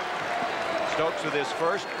 Stokes with his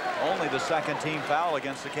first, only the 2nd team foul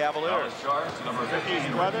against the Cavaliers.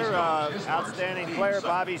 His brother, outstanding player,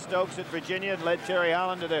 Bobby Stokes at Virginia, led Terry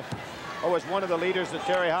Holland to was one of the leaders of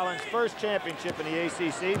Terry Holland's first championship in the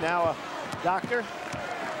ACC. Now a doctor.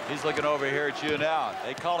 He's looking over here at you now.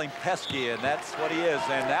 They call him pesky, and that's what he is.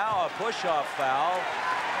 And now a push-off foul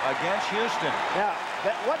against Houston. Now,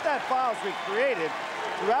 what that foul's created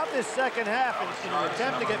throughout this second half, in an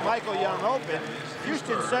attempt to get Michael Young open,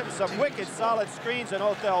 Houston setting some wicked solid screens on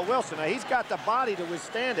Othell Wilson. Now, he's got the body to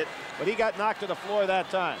withstand it, but he got knocked to the floor that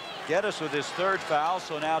time. Geddes with his 3rd foul,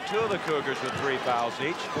 so now 2 of the Cougars with 3 fouls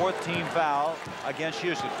each. 4th team foul against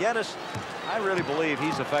Houston. Geddes, I really believe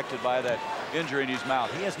he's affected by that injury in his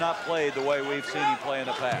mouth. He has not played the way we've seen him play in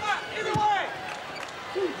the past.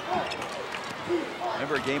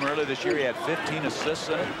 Remember a game earlier this year, he had 15 assists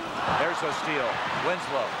in it. There's a steal.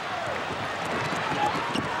 Winslow.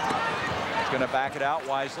 He's going to back it out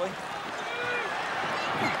wisely.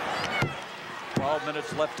 12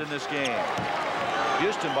 minutes left in this game.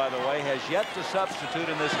 Houston, by the way, has yet to substitute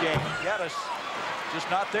in this game. Geddes just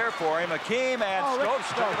not there for him. Hakeem and Stokes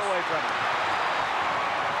took it away from him.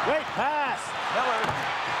 Great pass. Miller.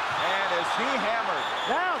 And is he hammered?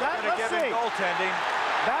 Now, that's going to give him goaltending.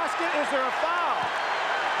 Basket, is there a foul?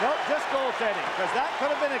 Nope, just goaltending, because that could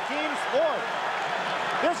have been Hakeem's 4th.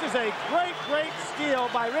 This is a great, great steal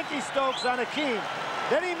by Ricky Stokes on Hakeem.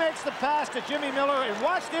 Then he makes the pass to Jimmy Miller, and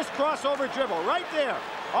watch this crossover dribble right there,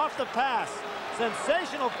 off the pass.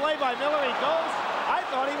 Sensational play by Miller. He goes. I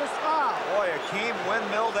thought he was fouled. Boy, Hakeem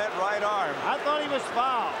windmilled that right arm. I thought he was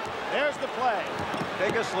fouled. There's the play.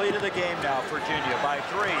 Biggest lead of the game now, Virginia by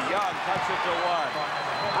 3. Young cuts it to 1.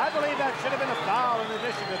 I believe that should have been a foul in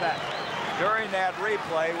addition to that. During that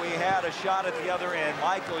replay, we had a shot at the other end.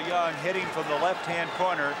 Michael Young hitting from the left-hand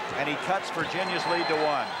corner, and he cuts Virginia's lead to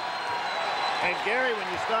 1. And Gary, when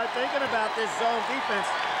you start thinking about this zone defense,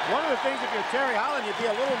 one of the things, if you're Terry Holland, you'd be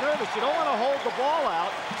a little nervous. You don't want to hold the ball out,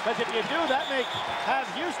 because if you do, that may have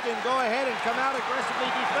Houston go ahead and come out aggressively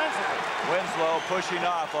defensively. Winslow pushing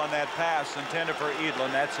off on that pass intended for Edlin.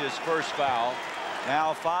 That's his 1st foul.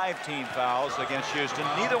 Now 5 team fouls against Houston.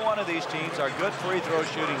 Neither one of these teams are good free throw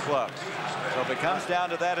shooting clubs. So if it comes down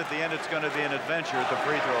to that at the end, it's going to be an adventure at the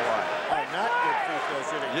free throw line. Not good free throw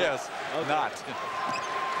shooting. Yes, okay. Not.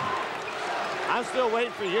 I'm still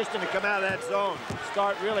waiting for Houston to come out of that zone,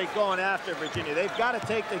 start really going after Virginia. They've got to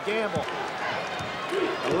take the gamble.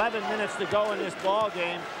 11 minutes to go in this ball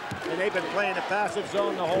game, and they've been playing the passive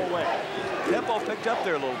zone the whole way. Tempo picked up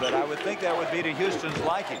there a little bit. I would think that would be to Houston's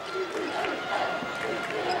liking.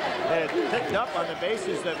 They had picked up on the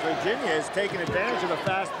basis that Virginia is taking advantage of a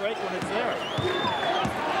fast break when it's there.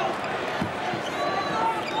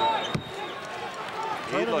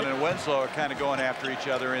 Edlin and Winslow are kind of going after each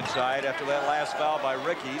other inside after that last foul by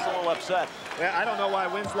Ricky. He's a little upset. Yeah, I don't know why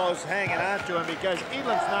Winslow's hanging on to him, because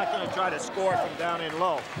Edlin's not going to try to score from down in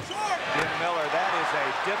low. Jim Miller, that is a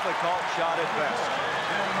difficult shot at best.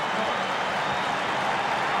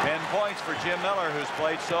 10 points for Jim Miller, who's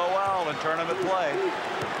played so well in tournament play.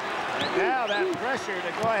 And now that pressure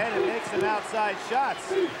to go ahead and make some outside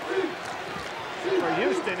shots for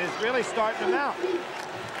Houston is really starting to mount.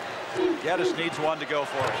 Geddes needs one to go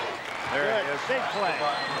for it. There it is. Big play.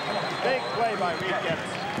 Big play by Reed Geddes.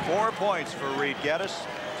 4 points for Reed Geddes,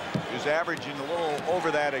 who's averaging a little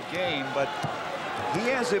over that a game, but he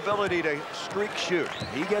has the ability to streak shoot.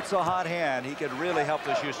 He gets a hot hand. He could really help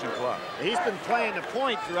this Houston club. He's been playing the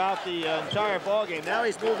point throughout the entire ball game. Now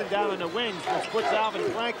he's moving down in the wings, which puts Alvin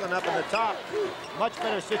Franklin up in the top. Much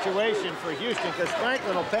better situation for Houston, because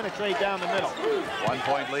Franklin will penetrate down the middle. 1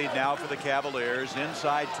 point lead now for the Cavaliers.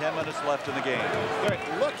 Inside 10 minutes left in the game.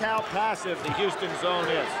 Look how passive the Houston zone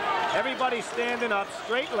is. Everybody standing up,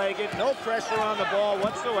 straight-legged, no pressure on the ball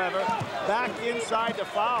whatsoever. Back inside the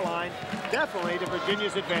foul line, definitely to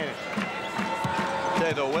Virginia's advantage.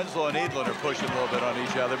 Okay, though, Winslow and Edlin are pushing a little bit on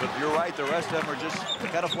each other, but you're right, the rest of them are just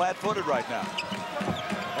kind of flat-footed right now.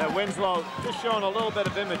 Winslow just showing a little bit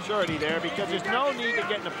of immaturity there, because there's no need to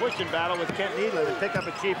get in a pushing battle with Kent Edlin and pick up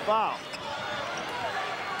a cheap foul.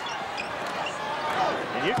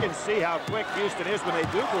 And you can see how quick Houston is when they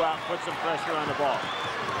do go out and put some pressure on the ball.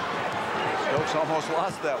 Stokes almost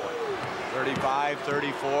lost that one.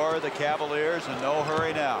 35-34, the Cavaliers, in no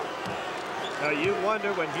hurry now. Now you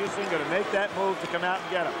wonder when Houston's going to make that move to come out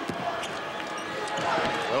and get him.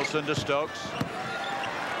 Wilson to Stokes.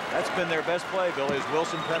 That's been their best play, Billy, is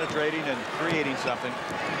Wilson penetrating and creating something.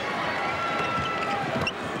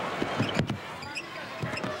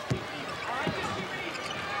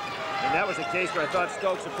 And that was a case where I thought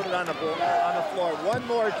Stokes had put it on the floor. One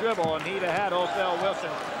more dribble, and he'd have had Othell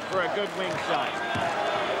Wilson for a good wing shot.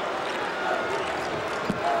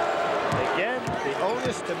 Again, the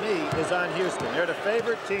onus to me is on Houston. They're the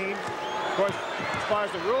favorite team. Of course, as far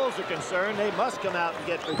as the rules are concerned, they must come out and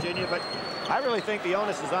get Virginia, but I really think the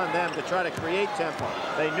onus is on them to try to create tempo.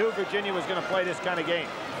 They knew Virginia was going to play this kind of game.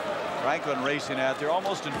 Franklin racing out there,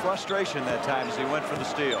 almost in frustration that time as he went for the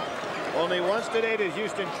steal. Only once today did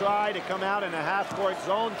Houston try to come out in a half-court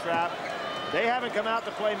zone trap, They haven't come out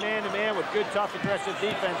to play man-to-man with good, tough, aggressive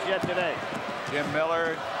defense yet today. Jim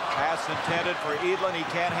Miller, pass intended for Edlin. He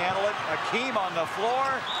can't handle it. Hakeem on the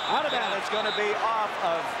floor. Out of bounds. It's going to be off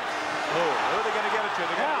of who? Who are they going to give it to?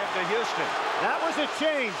 They're going to give it to Houston. That was a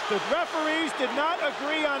change. The referees did not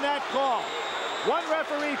agree on that call. One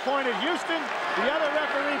referee pointed Houston, the other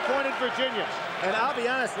referee pointed Virginia. And I'll be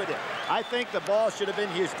honest with you, I think the ball should have been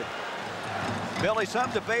Houston. Billy, some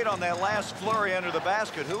debate on that last flurry under the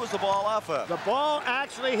basket. Who was the ball off of? The ball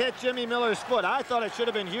actually hit Jimmy Miller's foot. I thought it should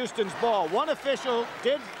have been Houston's ball. One official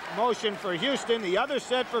did motion for Houston. The other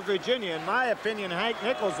said for Virginia. In my opinion, Hank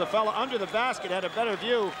Nichols, the fellow under the basket, had a better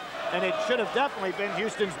view, and it should have definitely been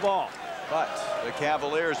Houston's ball. But the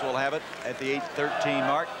Cavaliers will have it at the 8:13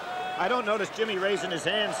 mark. I don't notice Jimmy raising his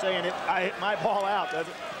hand saying, I hit my ball out, does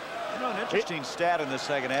it? You know, an interesting stat in the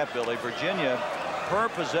second half, Billy. Virginia, per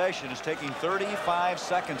possession, is taking 35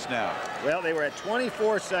 seconds now. Well, they were at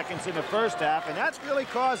 24 seconds in the first half, and that's really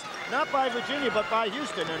caused not by Virginia, but by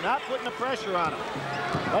Houston. They're not putting the pressure on them.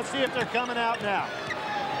 Let's see if they're coming out now.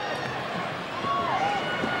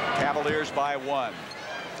 Cavaliers by 1.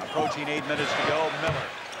 Approaching 8 minutes to go. Miller.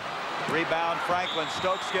 Rebound, Franklin.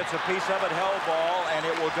 Stokes gets a piece of it, held ball, and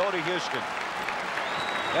it will go to Houston.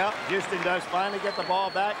 Well, Houston does finally get the ball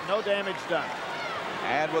back. No damage done.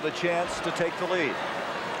 And with a chance to take the lead.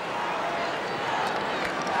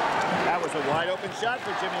 That was a wide open shot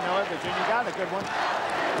for Jimmy Miller. Virginia got a good one.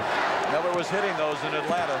 Miller was hitting those in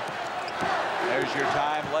Atlanta. There's your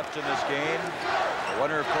time left in this game. The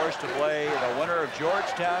winner, of course, to play the winner of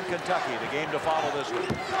Georgetown, Kentucky. The game to follow this one.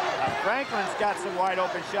 Franklin's got some wide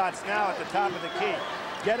open shots now at the top of the key.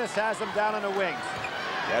 Geddes has them down on the wings.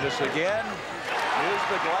 Geddes again. Use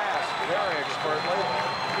the glass very expertly.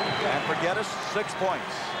 And for Geddes, 6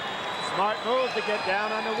 points. Smart move to get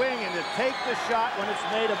down on the wing and to take the shot when it's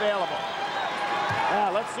made available.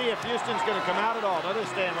 Now, let's see if Houston's going to come out at all. No, they're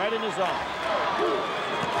staying right in the zone.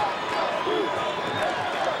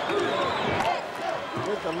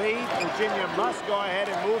 With the lead, Virginia must go ahead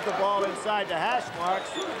and move the ball inside the hash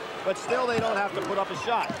marks, but still they don't have to put up a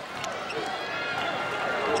shot.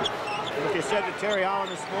 Like I said to Terry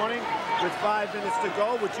Holland this morning, with 5 minutes to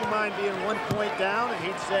go, would you mind being 1 point down? And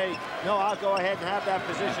he'd say, no, I'll go ahead and have that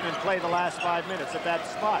position and play the last 5 minutes at that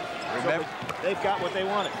spot. Remember, so they've got what they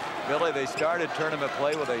wanted. Billy, they started tournament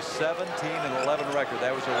play with a 17-11 record.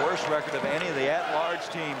 That was the worst record of any of the at-large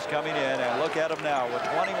teams coming in. And look at them now with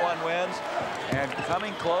 21 wins and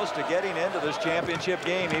coming close to getting into this championship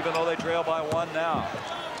game, even though they trail by 1 now.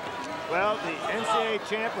 Well, the NCAA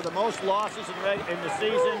champ with the most losses in the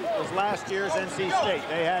season was last year's NC State.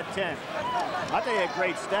 They had 10. I'll tell you a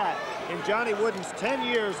great stat. In Johnny Wooden's 10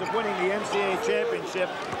 years of winning the NCAA championship,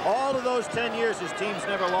 all of those 10 years, his team's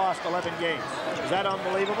never lost 11 games. Is that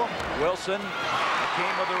unbelievable? Wilson,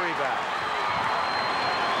 Hakeem with the rebound.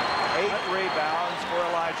 8 rebounds for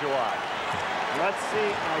Olajuwon. Let's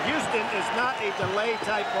see. Now, Houston is not a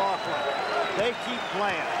delay-type ball play. They keep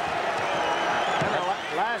playing.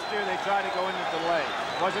 Last year they tried to go into delay.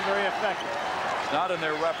 Wasn't very effective. It's not in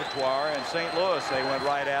their repertoire. In St. Louis, they went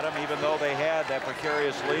right at him, even though they had that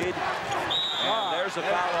precarious lead. And there's a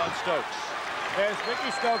foul on Stokes. There's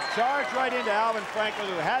Ricky Stokes charged right into Alvin Franklin,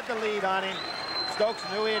 who had the lead on him. Stokes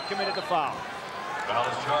knew he had committed the foul. Foul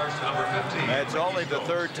is charged to number 15. That's only the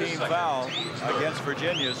 3rd team foul against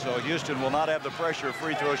Virginia, so Houston will not have the pressure of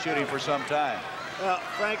free throw shooting for some time. Well,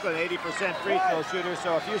 Franklin, 80% free throw shooter,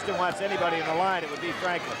 so if Houston wants anybody in the line, it would be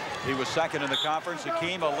Franklin. He was 2nd in the conference.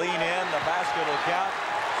 Hakeem, a lean in, the basket will count,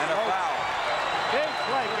 and a foul. Big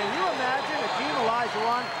play. Can you imagine Hakeem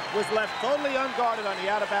Olajuwon was left totally unguarded on the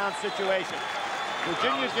out-of-bounds situation?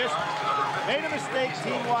 Virginia just made a mistake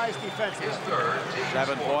team-wise defensively.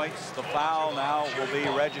 7 points. The foul now will be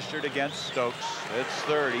registered against Stokes. It's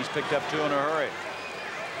 3rd. He's picked up 2 in a hurry.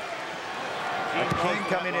 Hakeem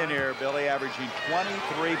coming in here, Billy, averaging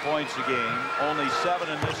 23 points a game, only 7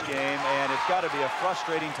 in this game, and it's got to be a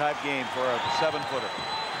frustrating type game for a 7-footer.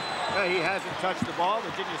 Well, he hasn't touched the ball.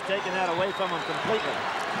 Virginia's taken that away from him completely.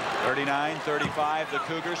 39-35, the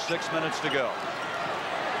Cougars, 6 minutes to go.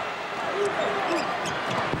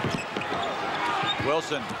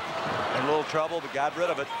 Wilson in a little trouble, but got rid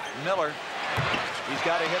of it. Miller, he's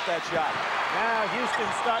got to hit that shot. Now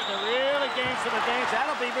Houston's starting to really gain some advantage.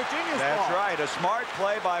 That'll be Virginia's ball. That's right. A smart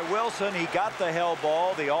play by Wilson. He got the hell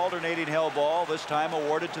ball, the alternating hell ball, this time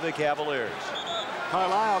awarded to the Cavaliers.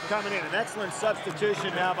 Carlisle coming in. An excellent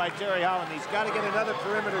substitution now by Terry Holland. He's got to get another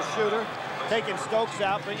perimeter shooter. Taking Stokes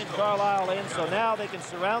out, bringing Carlisle in. So now they can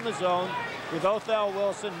surround the zone with Othell,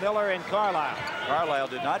 Wilson, Miller, and Carlisle. Carlisle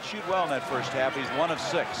did not shoot well in that first half. He's 1 of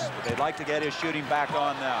 6. But they'd like to get his shooting back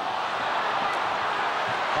on now.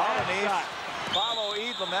 follow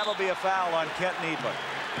Edlin. That'll be a foul on Kent Edlin.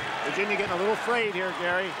 Virginia getting a little frayed here,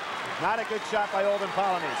 Gary. Not a good shot by Olden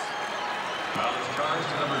Polynice. Foul is charged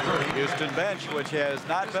to number 30. Houston bench, which has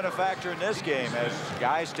not been a factor in this game, as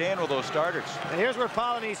guys stand with those starters. And here's where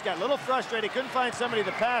Polynice got a little frustrated. Couldn't find somebody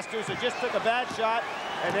to pass to, so just took a bad shot.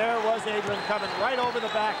 And there was Edlin coming right over the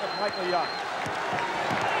back of Michael Young.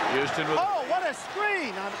 Houston with... Oh, what a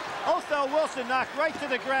screen! Othell Wilson knocked right to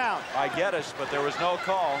the ground. I get us, but there was no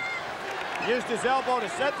call. Used his elbow to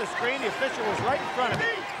set the screen. The official was right in front of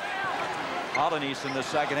him. Polynice in the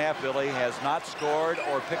second half, Billy, has not scored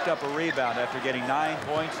or picked up a rebound after getting 9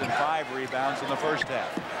 points and 5 rebounds in the first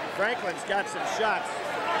half. Franklin's got some shots.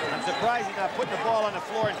 I'm surprised he's not putting the ball on the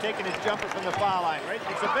floor and taking his jumper from the foul line, right?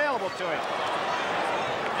 It's available to him.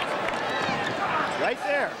 Right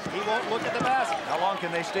there. He won't look at the basket. How long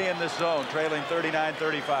can they stay in this zone, trailing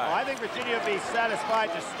 39-35? Well, I think Virginia will be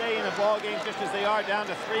satisfied to stay in the ball game just as they are, down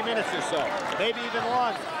to 3 minutes or so. Maybe even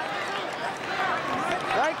longer.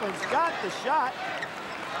 Franklin's got the shot.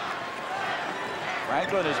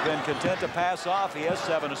 Franklin has been content to pass off. He has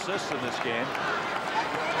 7 assists in this game.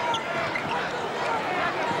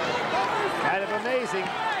 Kind of amazing.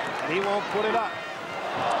 And he won't put it up.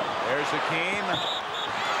 There's Hakeem.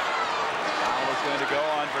 Foul is going to go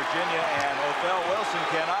on Virginia, and Othell Wilson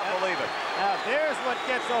cannot believe it. Now, there's what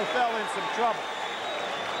gets Othell in some trouble.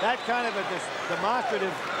 That kind of a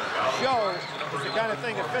demonstrative show is the kind of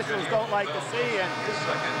thing officials don't like to see, and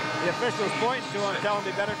the officials pointing to him, telling him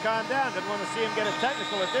he better calm down. Didn't want to see him get a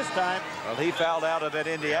technical at this time. Well, he fouled out of that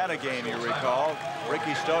Indiana game, you recall.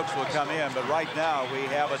 Ricky Stokes will come in, but right now we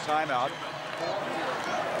have a timeout.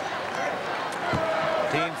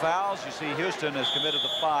 Team fouls. You see Houston has committed the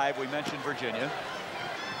 5. We mentioned Virginia.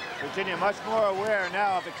 Virginia much more aware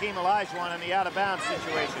now of Hakeem Olajuwon in the out-of-bounds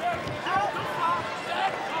situation.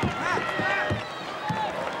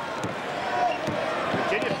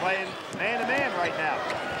 Virginia playing man-to-man right now.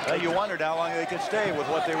 Well, you wondered how long they could stay with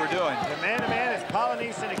what they were doing. The man-to-man is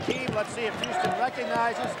Polynice and Hakeem. Let's see if Houston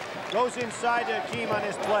recognizes, goes inside to Hakeem on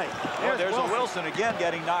his play. There's a Wilson again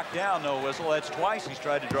getting knocked down, no whistle. That's twice he's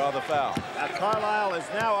tried to draw the foul. Now Carlisle is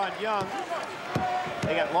now on Young.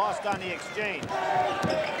 They got lost on the exchange.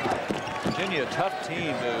 Virginia, a tough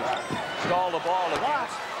team to stall the ball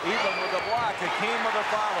against. Even with the block, Hakeem with a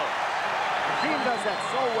follow. Hakeem does that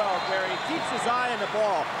so well, Gary. He keeps his eye on the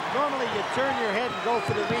ball. Normally you turn your head and go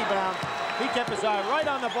for the rebound. He kept his eye right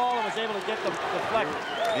on the ball and was able to get the deflector.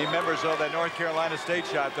 He remembers, though, that North Carolina State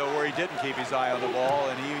shot, though, where he didn't keep his eye on the ball,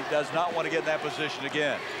 and he does not want to get in that position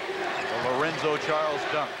again. The Lorenzo Charles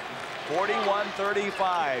dunk.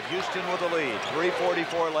 41-35, Houston with the lead.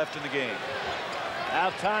 3:44 left in the game. Now,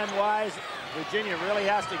 time-wise, Virginia really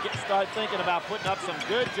has to start thinking about putting up some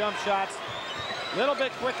good jump shots. A little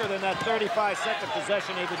bit quicker than that 35-second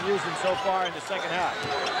possession they've been using so far in the second half.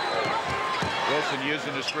 Wilson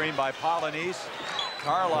using the screen by Polynice.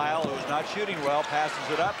 Carlisle, who's not shooting well, passes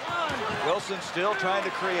it up. Wilson still trying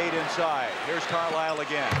to create inside. Here's Carlisle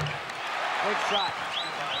again. Big shot.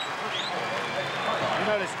 You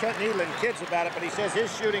notice Kent Edlin kids about it, but he says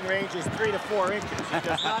his shooting range is 3 to 4 inches. He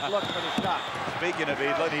does not look for the shot. Speaking of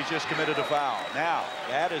Edlin, he's just committed a foul. Now,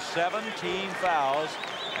 that is 17 fouls.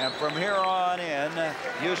 And from here on in,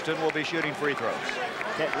 Houston will be shooting free throws.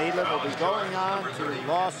 Kent Edlin will be going on to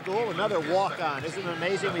law school. Another walk-on. Isn't it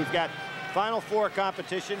amazing? We've got Final Four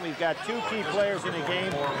competition. We've got 2 key players in the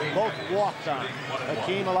game, both walked on.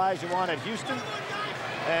 Hakeem Olajuwon at Houston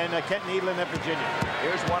and Kent Edlin at Virginia.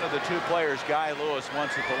 Here's one of the 2 players Guy Lewis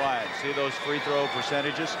wants at the line. See those free throw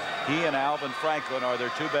percentages? He and Alvin Franklin are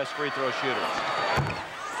their 2 best free throw shooters.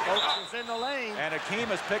 Stokes is in the lane. And Hakeem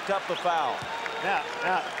has picked up the foul. Now,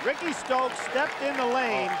 Ricky Stokes stepped in the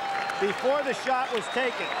lane before the shot was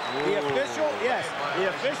taken. The official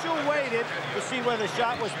waited to see whether the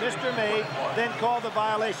shot was missed or made, then called the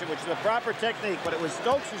violation, which is the proper technique, but it was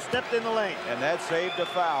Stokes who stepped in the lane. And that saved a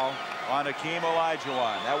foul on Hakeem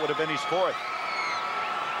Olajuwon. That would have been his 4th.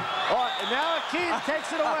 Oh, and now Hakeem takes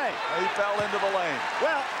it away. He fell into the lane.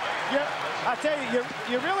 Well, I tell you,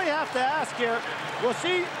 you really have to ask here. We'll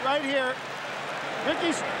see right here,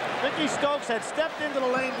 Ricky Stokes had stepped into the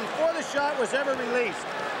lane before the shot was ever released.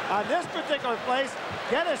 On this particular place,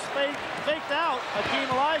 Geddes faked out Hakeem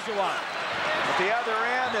Olajuwon. At the other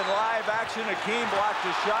end, in live action, Hakeem blocked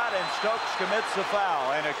a shot, and Stokes commits the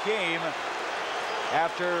foul. And Hakeem,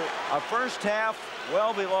 after a first half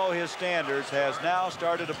well below his standards, has now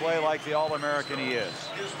started to play like the All-American he is.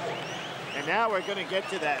 And now we're going to get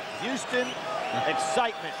to that Houston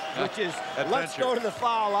excitement, which is let's go to the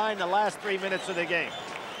foul line the last 3 minutes of the game.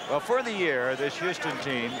 Well, for the year, this Houston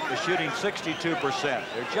team is shooting 62%. They're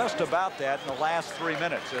just about that in the last 3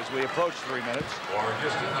 minutes as we approach 3 minutes. For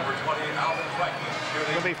Houston, number 20, Alvin Franklin,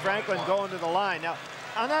 shooting. It'll be Franklin going to the line. Now,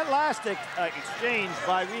 on that last exchange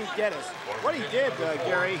by Reed Geddes, what he did,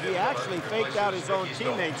 Gary, he actually faked out his own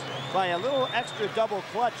teammates by a little extra double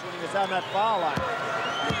clutch when he was on that foul line.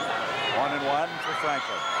 1-and-1 for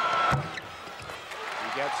Franklin.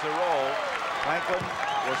 He gets the roll. Franklin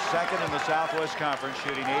was second in the Southwest Conference,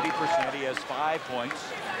 shooting 80%. He has 5 points.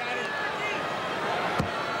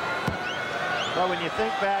 Well, when you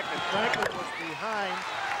think back that Franklin was behind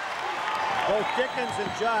both Dickens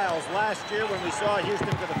and Giles last year when we saw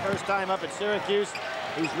Houston for the first time up at Syracuse,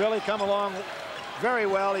 he's really come along very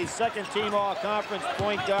well. He's second team all-conference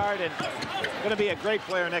point guard and going to be a great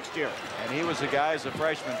player next year. And he was a guy as a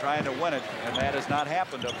freshman trying to win it, and that has not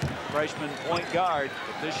happened. A freshman point guard,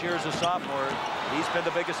 but this year as a sophomore, he's been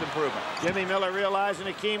the biggest improvement. Jimmy Miller realizing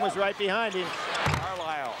Hakeem was right behind him.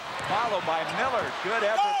 Carlisle followed by Miller. Good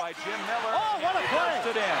effort by Jim Miller. Oh, what a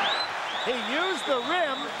play! It in. He used the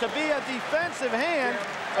rim to be a defensive hand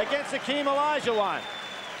against Hakeem Olajuwon.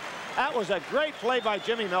 That was a great play by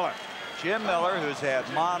Jimmy Miller. Jim Miller, who's had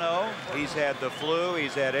mono, he's had the flu,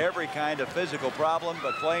 he's had every kind of physical problem,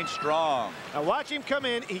 but playing strong. Now watch him come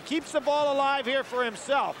in. He keeps the ball alive here for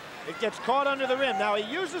himself. It gets caught under the rim. Now he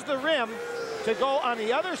uses the rim to go on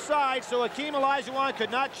the other side so Hakeem Olajuwon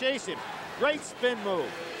could not chase him. Great spin move.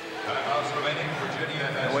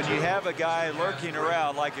 And when you have a guy lurking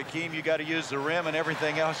around like Hakeem, you got to use the rim and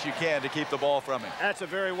everything else you can to keep the ball from him. That's a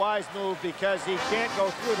very wise move because he can't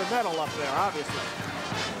go through the middle up there, obviously.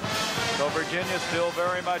 So Virginia's still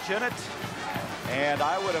very much in it. And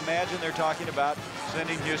I would imagine they're talking about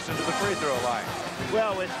sending Houston to the free throw line.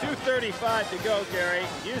 Well, with 2:35 to go, Gary,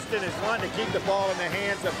 Houston is wanting to keep the ball in the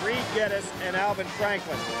hands of Reed Geddes and Alvin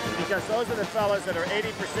Franklin because those are the fellas that are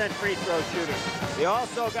 80% free throw shooters. They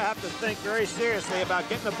also have to think very seriously about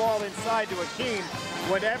getting the ball inside to Hakeem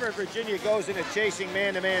whenever Virginia goes into chasing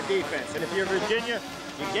man-to-man defense. And if you're Virginia,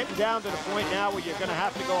 you're getting down to the point now where you're going to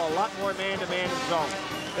have to go a lot more man-to-man in zone.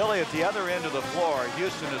 Billy, at the other end of the floor,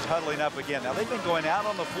 Houston is huddling up again. Now, they've been going out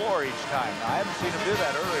on the floor each time. Now, I haven't seen them do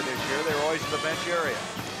that earlier this year. They were always in the bench area.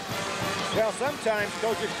 Well, sometimes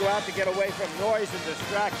coaches go out to get away from noise and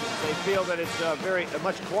distractions. They feel that it's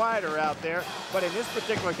much quieter out there. But in this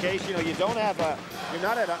particular case, you know, you don't have you're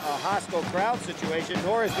not at a hostile crowd situation,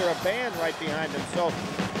 nor is there a band right behind them. So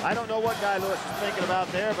I don't know what Guy Lewis is thinking about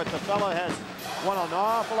there, but the fellow has won an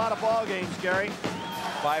awful lot of ball games, Gary.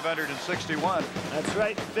 561. That's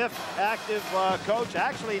right, fifth active coach.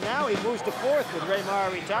 Actually, now he moves to fourth with Ray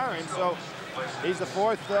Mara retiring, so he's the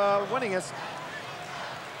fourth winningest.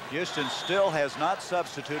 Houston still has not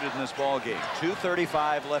substituted in this ball game.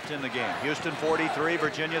 2:35 left in the game. Houston 43,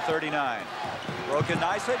 Virginia 39. Broken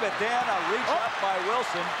nicely, but then a reach up by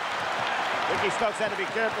Wilson. Ricky Stokes had to be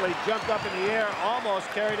careful. He jumped up in the air, almost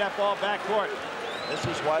carried that ball back court. This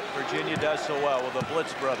is what Virginia does so well with the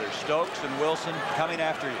Blitz brothers, Stokes and Wilson, coming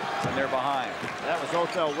after you when they're behind. That was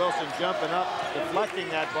Othell Wilson jumping up, deflecting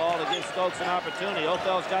that ball to give Stokes an opportunity.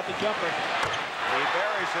 Othell's got the jumper. He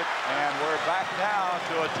buries it, and we're back now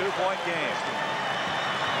to a two-point game.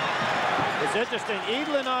 It's interesting.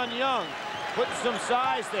 Edelin on Young, putting some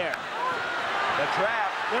size there. The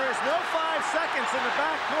trap. There is no 5 seconds in the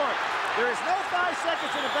backcourt. There is no 5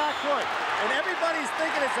 seconds in the backcourt. And everybody's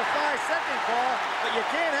thinking it's a 5-second call, but you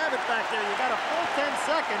can't have it back there. You got a full 10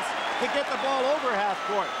 seconds to get the ball over half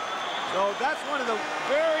court. So that's one of the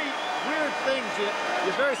very weird things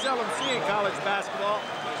you very seldom see in college basketball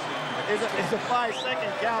is a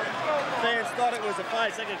 5-second count. Fans thought it was a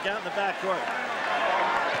 5-second count in the backcourt.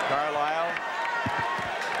 Carlisle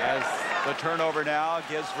has the turnover now,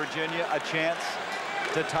 gives Virginia a chance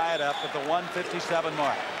to tie it up at the 1:57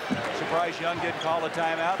 mark. Surprised Young didn't call a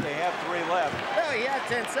timeout. They have 3 left. Well, he had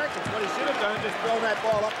 10 seconds. What he should have done is just thrown that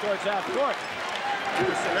ball up towards half court. He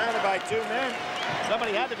was surrounded by 2 men.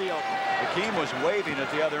 Somebody had to be open. Hakeem was waving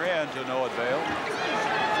at the other end to no avail.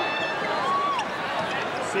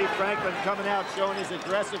 See Franklin coming out, showing his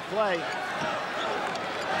aggressive play.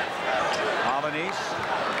 Albanese,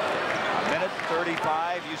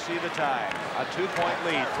 1:35, you see the time. A 2-point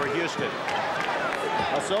lead for Houston.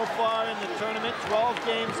 Well, so far in the tournament, 12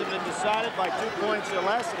 games have been decided by 2 points or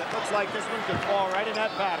less, and it looks like this one could fall right in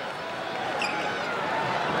that pattern.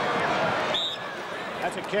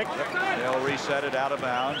 That's a kick. They'll reset it out of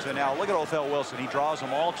bounds. And now look at Othell Wilson. He draws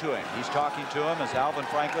them all to him. He's talking to him as Alvin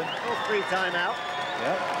Franklin. No free timeout.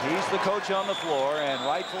 Yep, he's the coach on the floor, and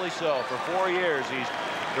rightfully so. For 4 years, he's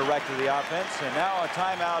directed the offense, and now a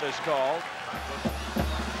timeout is called.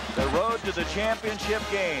 The road to the championship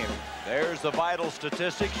game. There's the vital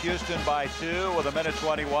statistics. Houston by 2 with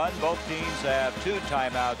 1:21. Both teams have 2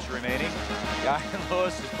 timeouts remaining. Guy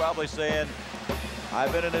Lewis is probably saying,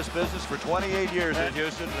 I've been in this business for 28 years in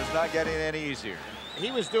Houston, and it's not getting any easier.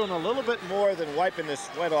 He was doing a little bit more than wiping the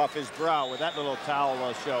sweat off his brow with that little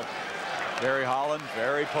towel show. Terry Holland,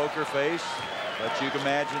 very poker face, but you can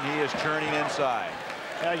imagine he is churning inside.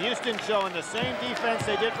 Houston showing the same defense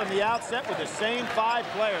they did from the outset with the same 5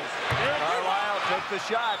 players. Carlisle took the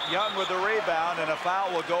shot. Young with the rebound, and a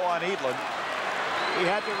foul will go on Edlin. He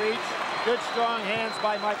had to reach. Good strong hands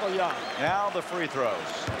by Michael Young. Now the free throws.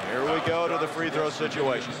 Here we go to the free throw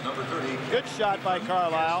situation. Good shot by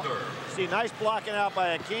Carlisle. See, nice blocking out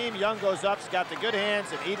by Hakeem. Young goes up, he's got the good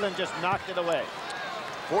hands, and Edlin just knocked it away.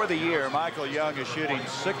 For the year, Michael Young is shooting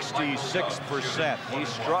 66%. He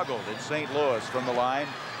struggled in St. Louis from the line.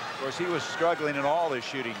 Of course, he was struggling in all his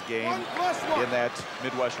shooting game in that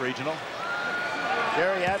Midwest Regional.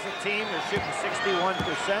 Gary has a team that's shooting 61%.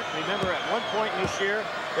 Remember, at one point this year,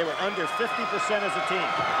 they were under 50% as a team.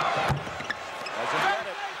 Doesn't get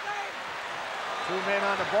it. 2 men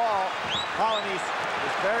on the ball. Colonies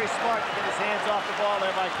is very smart to get his hands off the ball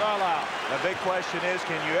there by Carlisle. The big question is,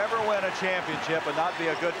 can you ever win a championship and not be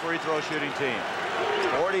a good free throw shooting team?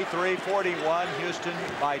 43-41, Houston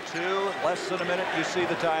by 2. Less than a minute, you see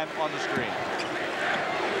the time on the screen.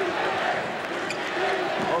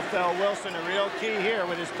 Othell Wilson, a real key here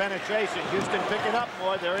with his penetration. Houston picking up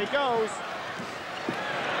more. There he goes.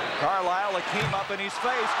 Carlisle, Hakeem up in his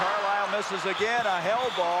face. Carlisle misses again, a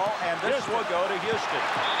held ball, and this will go to Houston.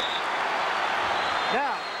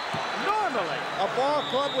 Now, normally, a ball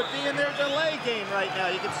club would be in their delay game right now.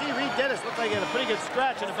 You can see Reed Dennis looked like he had a pretty good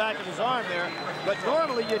scratch in the back of his arm there, but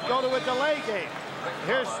normally you'd go to a delay game.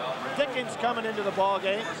 Here's Dickens coming into the ball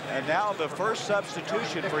game. And now the first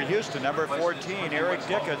substitution for Houston, number 14, Eric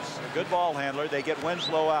Dickens, a good ball handler. They get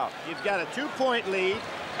Winslow out. You've got a 2-point lead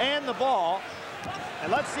and the ball. And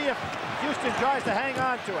let's see if Houston tries to hang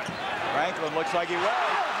on to it. Franklin looks like he will.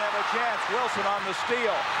 He doesn't have a chance. Wilson on the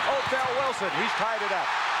steal. Othell Wilson, he's tied it up.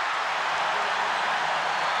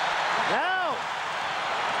 Now,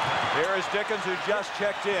 here is Dickens, who just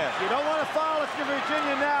checked in. You don't want to foul if you're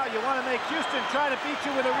Virginia now. You want to make Houston try to beat you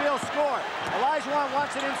with a real score. Olajuwon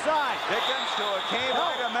wants it inside. Dickens to Hakeem.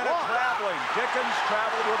 Wait a minute, traveling. Dickens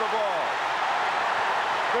traveled with the ball.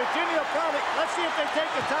 Virginia probably, let's see if they take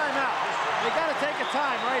the timeout. They got to take a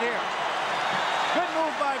time right here. Good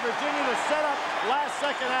move by Virginia to set up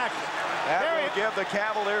last-second action. That will give the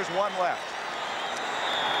Cavaliers 1 left.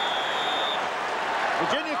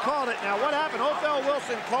 Virginia called it. Now, what happened? Othell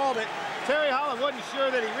Wilson called it. Terry Holland wasn't sure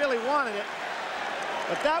that he really wanted it.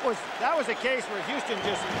 But that was a case where Houston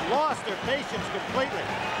just lost their patience completely.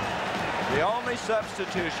 The only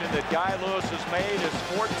substitution that Guy Lewis has made is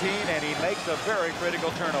 14, and he makes a very critical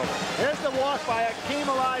turnover. Here's the walk by Hakeem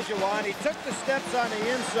Olajuwon. He took the steps on the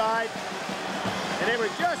inside, and they were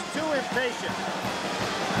just too impatient.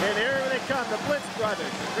 And here they come, the Blitz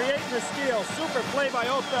brothers, creating the steal. Super play by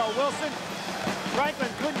Othell Wilson.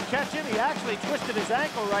 Franklin couldn't catch him. He actually twisted his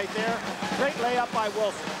ankle right there. Great layup by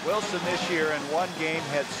Wilson. Wilson this year in 1 game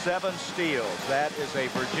had 7 steals. That is a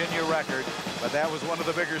Virginia record, but that was one of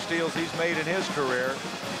the bigger steals he's made in his career.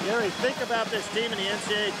 Gary, think about this team in the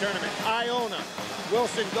NCAA tournament. Iona.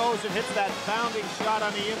 Wilson goes and hits that bounding shot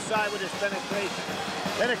on the inside with his penetration.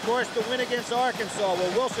 Then, of course, the win against Arkansas,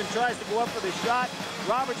 where Wilson tries to go up for the shot.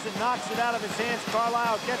 Robertson knocks it out of his hands.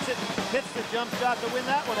 Carlisle gets it, hits the jump shot to win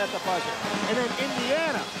that one at the buzzer. And then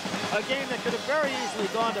Indiana, a game that could have very easily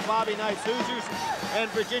gone to Bobby Knight's Hoosiers, and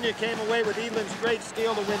Virginia came away with Edlin's great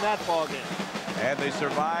steal to win that ball game. And they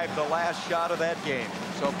survived the last shot of that game.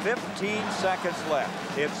 So 15 seconds left.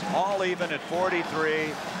 It's all even at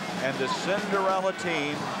 43, and the Cinderella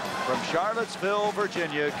team from Charlottesville,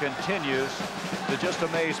 Virginia, continues to just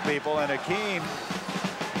amaze people. And Hakeem,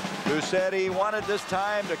 who said he wanted this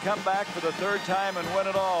time to come back for the 3rd time and win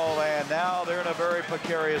it all, and now they're in a very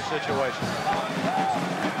precarious situation.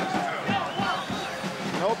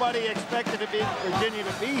 Nobody expected Virginia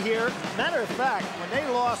to be here. Matter of fact, when they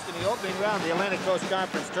lost in the opening round of the Atlantic Coast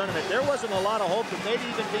Conference Tournament, there wasn't a lot of hope that they'd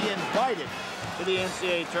even be invited to the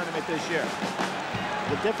NCAA tournament this year.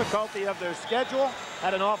 The difficulty of their schedule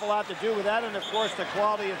had an awful lot to do with that, and of course the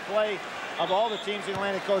quality of play of all the teams in the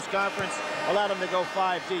Atlantic Coast Conference allowed them to go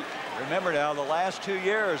 5 deep. Remember now, the last 2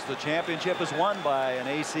 years, the championship is won by an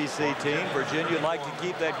ACC team. Virginia would like to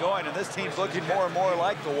keep that going, and this team's looking more and more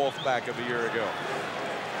like the Wolfpack of a year ago.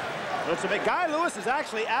 Looks a bit. Guy Lewis is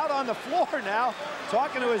actually out on the floor now,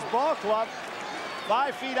 talking to his ball club.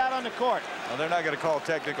 5 feet out on the court. Well, they're not going to call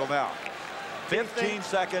technical now. 15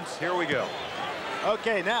 seconds. Here we go.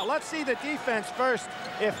 Okay, now let's see the defense first.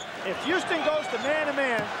 If Houston goes to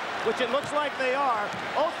man-to-man, which it looks like they are,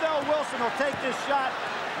 Othell Wilson will take this shot,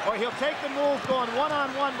 or he'll take the move going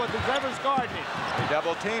one-on-one with whoever's guarding him. They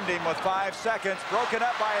double-teamed him with 5 seconds, broken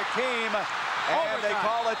up by Hakeem, and they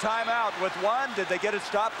call a timeout with 1. Did they get it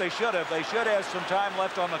stopped? They should have. They should have some time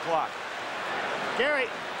left on the clock. Gary,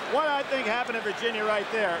 what I think happened in Virginia right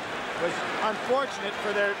there was unfortunate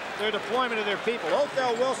for their deployment of their people.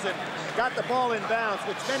 Othell Wilson got the ball in bounds,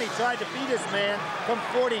 which then he tried to beat his man from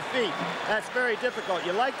 40 feet. That's very difficult.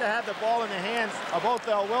 You like to have the ball in the hands of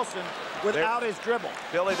Othell Wilson without his dribble.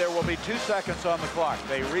 Billy, there will be 2 seconds on the clock.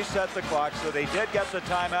 They reset the clock, so they did get the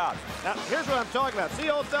timeout. Now, here's what I'm talking about. See,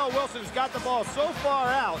 Othell Wilson's got the ball so far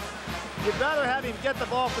out, you'd rather have him get the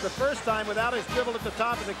ball for the first time without his dribble at the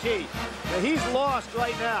top of the key. Now, he's lost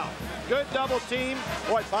right now. Good double team.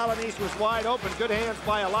 Boy, Polynice was wide open. Good hands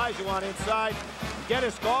by Olajuwon inside.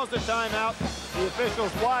 Geddes calls the timeout. The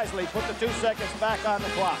officials wisely put the 2 seconds back on the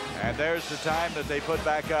clock. And there's the time that they put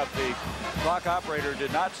back up. The clock operator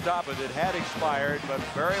did not stop it. It had expired, but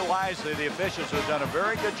very wisely, the officials have done a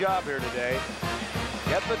very good job here today.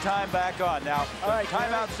 Get the time back on. Now,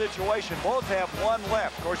 timeout situation, both have 1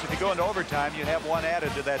 left. Of course, if you go into overtime, you have 1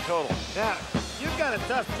 added to that total. Now, you've got a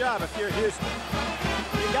tough job if you're Houston.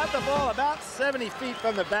 You got the ball about 70 feet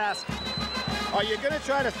from the basket. Are you going to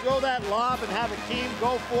try to throw that lob and have Hakeem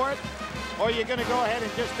go for it? Or are you going to go ahead and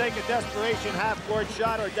just take a desperation half-court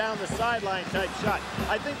shot or down the sideline type shot?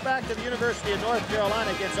 I think back to the University of North Carolina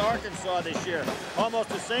against Arkansas this year. Almost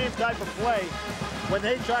the same type of play when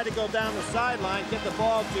they tried to go down the sideline, get the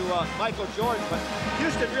ball to Michael Jordan. But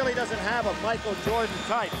Houston really doesn't have a Michael Jordan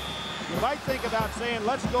type. You might think about saying,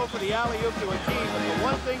 let's go for the alley-oop to Hakeem, but the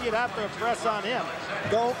one thing you'd have to impress on him,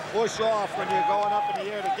 don't push off when you're going up in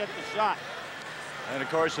the air to get the shot. And, of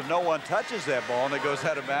course, if no one touches that ball and it goes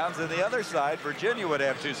out of bounds, on the other side, Virginia would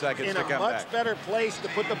have 2 seconds to come back. In a much better place to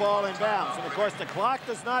put the ball in bounds. And, of course, the clock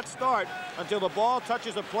does not start until the ball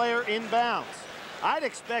touches a player in bounds. I'd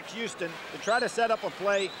expect Houston to try to set up a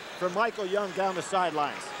play for Michael Young down the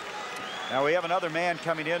sidelines. Now, we have another man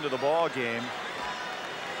coming into the ball game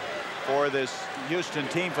for this Houston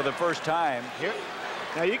team for the first time. Here.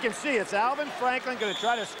 Now, you can see it's Alvin Franklin going to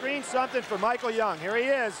try to screen something for Michael Young. Here he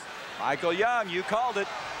is. Michael Young, you called it,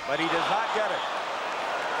 but he does not get it.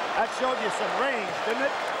 That showed you some range, didn't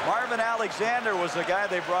it? Marvin Alexander was the guy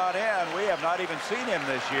they brought in. We have not even seen him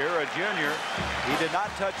this year, a junior. He did not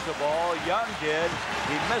touch the ball. Young did.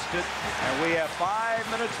 He missed it. And we have 5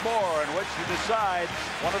 minutes more in which to decide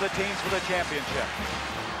one of the teams for the championship.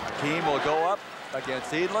 Hakeem will go up against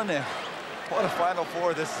Edlin. And what a Final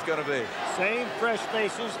Four this is going to be. Same fresh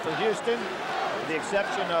faces for Houston. With the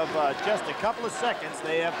exception of just a couple of seconds,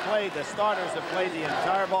 they have played, the starters have played the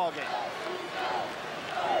entire ball game.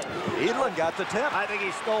 Edlin got the tip. I think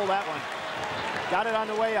he stole that one. Got it on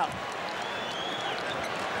the way up.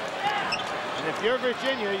 And if you're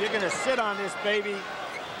Virginia, you're going to sit on this baby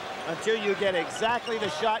until you get exactly the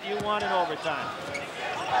shot you want in overtime.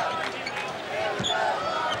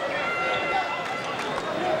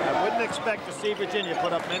 I wouldn't expect to see Virginia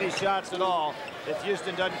put up many shots at all if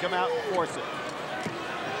Houston doesn't come out and force it.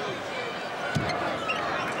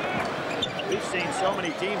 We've seen so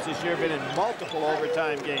many teams this year been in multiple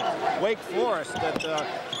overtime games. Wake Forest that,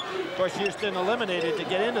 of course, Houston eliminated to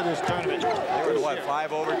get into this tournament. They were in, what,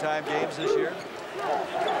 5 overtime games this year?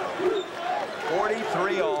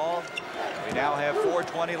 43 all. We now have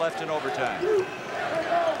 4:20 left in overtime.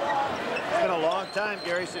 It's been a long time,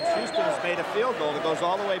 Gary, since Houston has made a field goal. It goes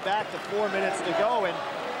all the way back to 4 minutes to go in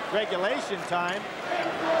regulation time.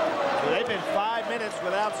 So they've been 5 minutes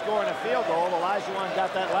without scoring a field goal. Olajuwon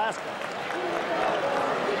got that last one.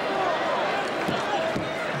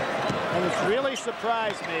 And it's really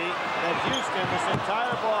surprised me that Houston, this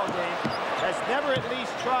entire ball game, has never at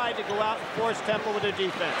least tried to go out and force tempo with their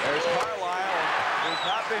defense. There's Carlisle. He's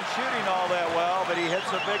not been shooting all that well, but he hits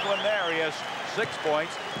a big one there. He has 6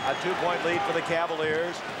 points, a 2-point lead for the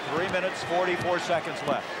Cavaliers. 3 minutes, 44 seconds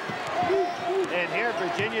left. And here,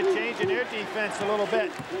 Virginia changing their defense a little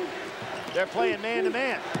bit. They're playing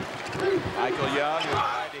man-to-man. Michael Young, who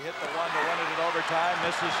tried to hit the one to win it in overtime,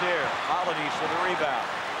 misses here. Polynice for the rebound.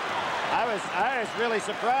 I was really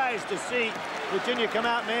surprised to see Virginia come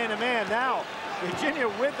out man-to-man. Now, Virginia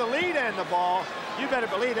with the lead and the ball, you better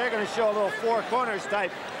believe they're going to show a little four corners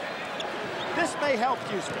type. This may help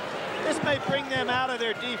Houston. This may bring them out of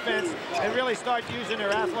their defense and really start using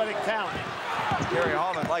their athletic talent. Gary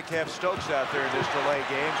Hallman like to have Stokes out there in this delay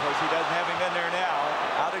game. Of course, he doesn't have him in there now.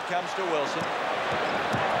 Out it comes to Wilson.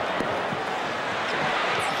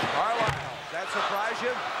 Carlisle, does that surprise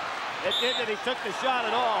you? It did that he took the shot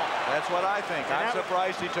at all. That's what I think. I'm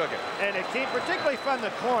surprised he took it. And Hakeem, particularly from the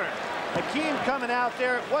corner. Hakeem coming out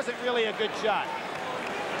there, it wasn't really a good shot.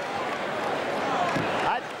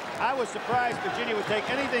 I was surprised Virginia would take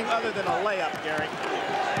anything other than a layup, Gary.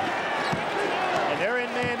 And they're in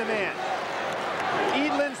man-to-man.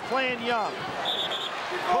 Edlin's playing Young.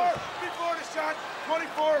 Before the shot,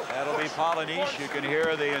 24. That'll be Polynice. You can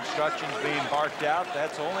hear the instructions being barked out.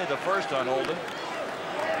 That's only the first on Holden.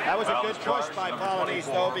 That was a good push by Polynice,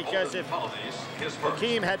 though, because if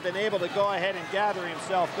Hakeem had been able to go ahead and gather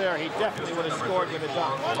himself there, he definitely would have scored with a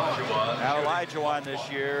dunk. Now Olajuwon this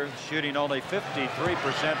year shooting only 53%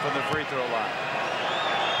 from the free throw line.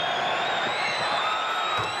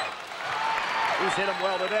 He's hit him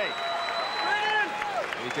well today.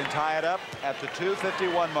 He can tie it up at the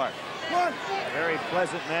 2:51 mark. Very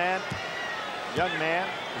pleasant man, young man.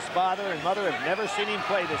 His father and mother have never seen him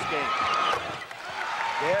play this game.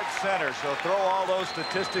 Dead center, so throw all those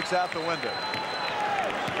statistics out the window.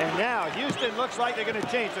 And now Houston looks like they're going to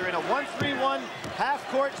change. They're in a 1-3-1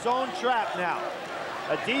 half-court zone trap now.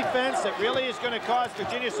 A defense that really is going to cause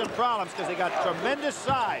Virginia some problems because they got tremendous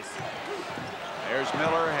size. There's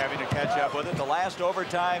Miller having to catch up with it. The last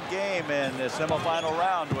overtime game in the semifinal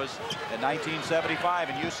round was in 1975,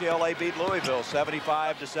 and UCLA beat Louisville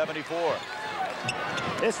 75-74.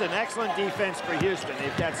 This is an excellent defense for Houston.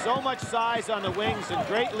 They've got so much size on the wings and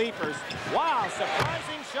great leapers. Wow,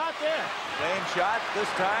 surprising shot there. Same shot this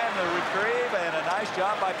time, the retrieve, and a nice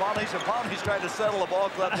job by Polynice. And Polynice tried to settle the ball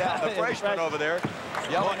club down. The freshman over there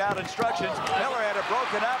yelling out instructions. Miller had it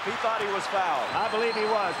broken up. He thought he was fouled. I believe he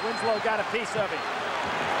was. Winslow got a piece of him.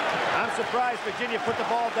 I'm surprised Virginia put the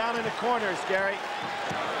ball down in the corners, Gary.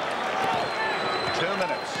 2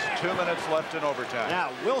 minutes. 2 minutes left in overtime.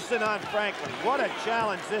 Now, Wilson on Franklin. What a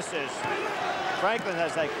challenge this is. Franklin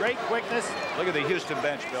has that great quickness. Look at the Houston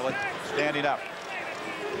bench, Billy, standing up.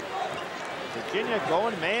 Virginia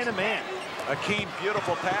going man-to-man. Hakeem,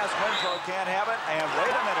 beautiful pass. Winslow can't have it. And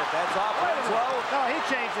wait a minute, that's off Winslow. No, he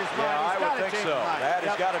changed his mind. Yeah, I would think so. That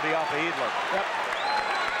has got to be off of Edler. Yep.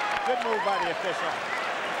 Good move by the official.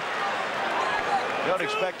 You don't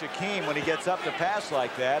expect Hakeem when he gets up to pass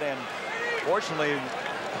like that, and fortunately,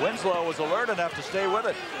 Winslow was alert enough to stay with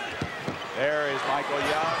it. There is Michael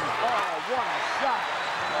Young. Oh, what a shot.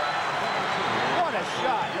 What a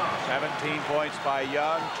shot. 17 points by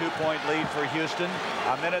Young. 2-point lead for Houston.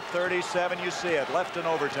 A minute 37, you see it, left in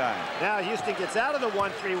overtime. Now Houston gets out of the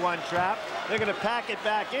 1-3-1 trap. They're going to pack it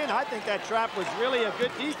back in. I think that trap was really a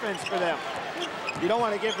good defense for them. You don't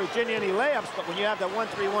want to give Virginia any layups, but when you have that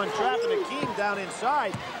 1-3-1 trap and Hakeem down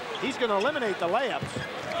inside, he's going to eliminate the layups.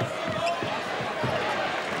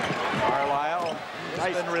 Carlisle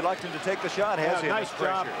has been reluctant to take the shot, has he? Nice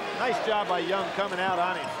job. Nice job by Young coming out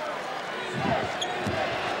on him.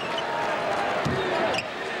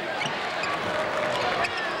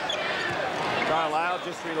 Carlisle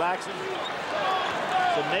just relaxing.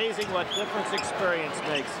 It's amazing what difference experience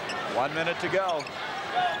makes. 1 minute to go.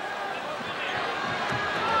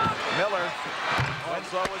 Miller.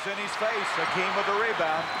 Winslow was in his face. Hakeem with the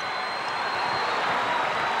rebound.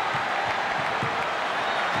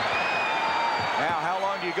 Now, how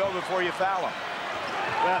long do you go before you foul him?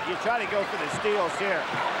 Well, you try to go for the steals here.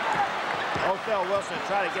 Othell Wilson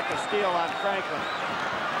try to get the steal on Franklin.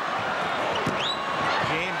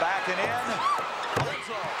 Hakeem backing in.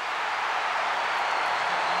 Winslow.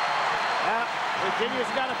 Now, Virginia's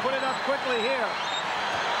got to put it up quickly here.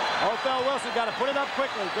 Othell Wilson got to put it up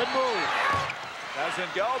quickly. Good move.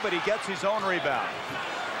 Doesn't go, but he gets his own rebound.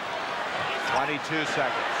 22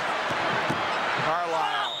 seconds.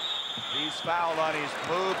 Carlisle. He's fouled on his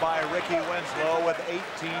move by Ricky Winslow with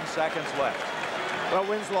 18 seconds left. Well,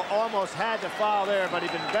 Winslow almost had to foul there, but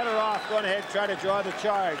he'd been better off going ahead and try to draw the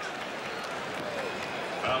charge.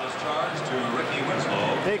 Foul is charged to Ricky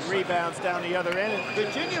Winslow. Big rebounds down the other end. And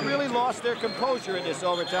Virginia really lost their composure in this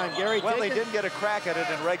overtime, Gary. Well, they didn't get a crack at it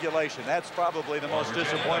in regulation. That's probably the most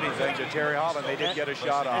disappointing thing to Terry Holland. They didn't get a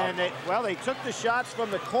shot off. And they took the shots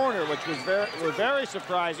from the corner, which was very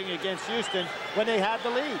surprising against Houston when they had the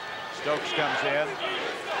lead. Stokes comes in.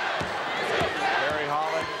 Terry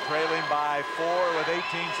Holland trailing by 4 with 18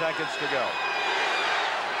 seconds to go.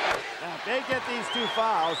 Now, if they get these two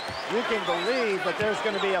fouls, you can believe that there's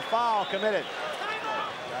going to be a foul committed.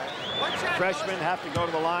 Freshmen have to go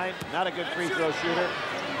to the line. Not a good free throw shooter.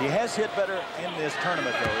 He has hit better in this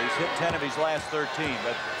tournament, though. He's hit 10 of his last 13,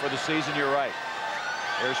 but for the season, you're right.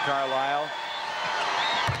 There's Carlisle.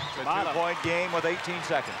 It's a 2-point game with 18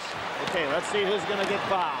 seconds. Okay, let's see who's going to get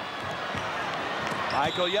fouled.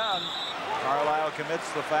 Michael Young. Carlisle commits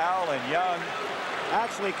the foul, and Young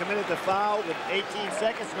actually committed the foul with 18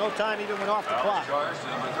 seconds. No time even went off the clock.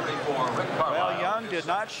 Well, Young did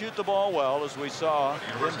not shoot the ball well, as we saw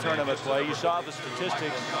in tournament play. You saw the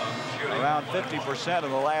statistics, around 50% in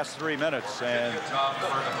the last 3 minutes. And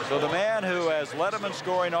so the man who has led them in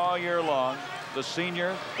scoring all year long, the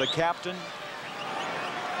senior, the captain,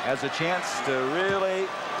 has a chance to really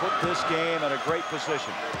put this game in a great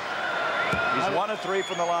position. He's 1 of 3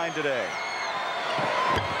 from the line today.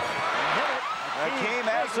 Hakeem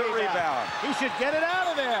has the rebound. He should get it out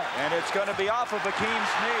of there. And it's going to be off of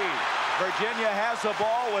Hakeem's knee. Virginia has the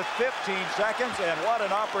ball with 15 seconds, and what an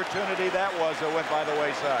opportunity that was that went by the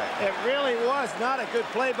wayside. It really was not a good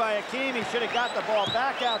play by Hakeem. He should have got the ball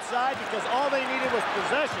back outside because all they needed was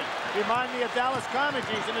possession. Remind me of Dallas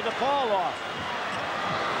Carnegies in the DePaul loss.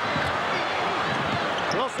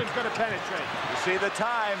 Wilson's going to penetrate. You see the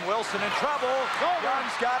time. Wilson in trouble.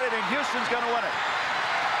 Young's got it, and Houston's going to win it.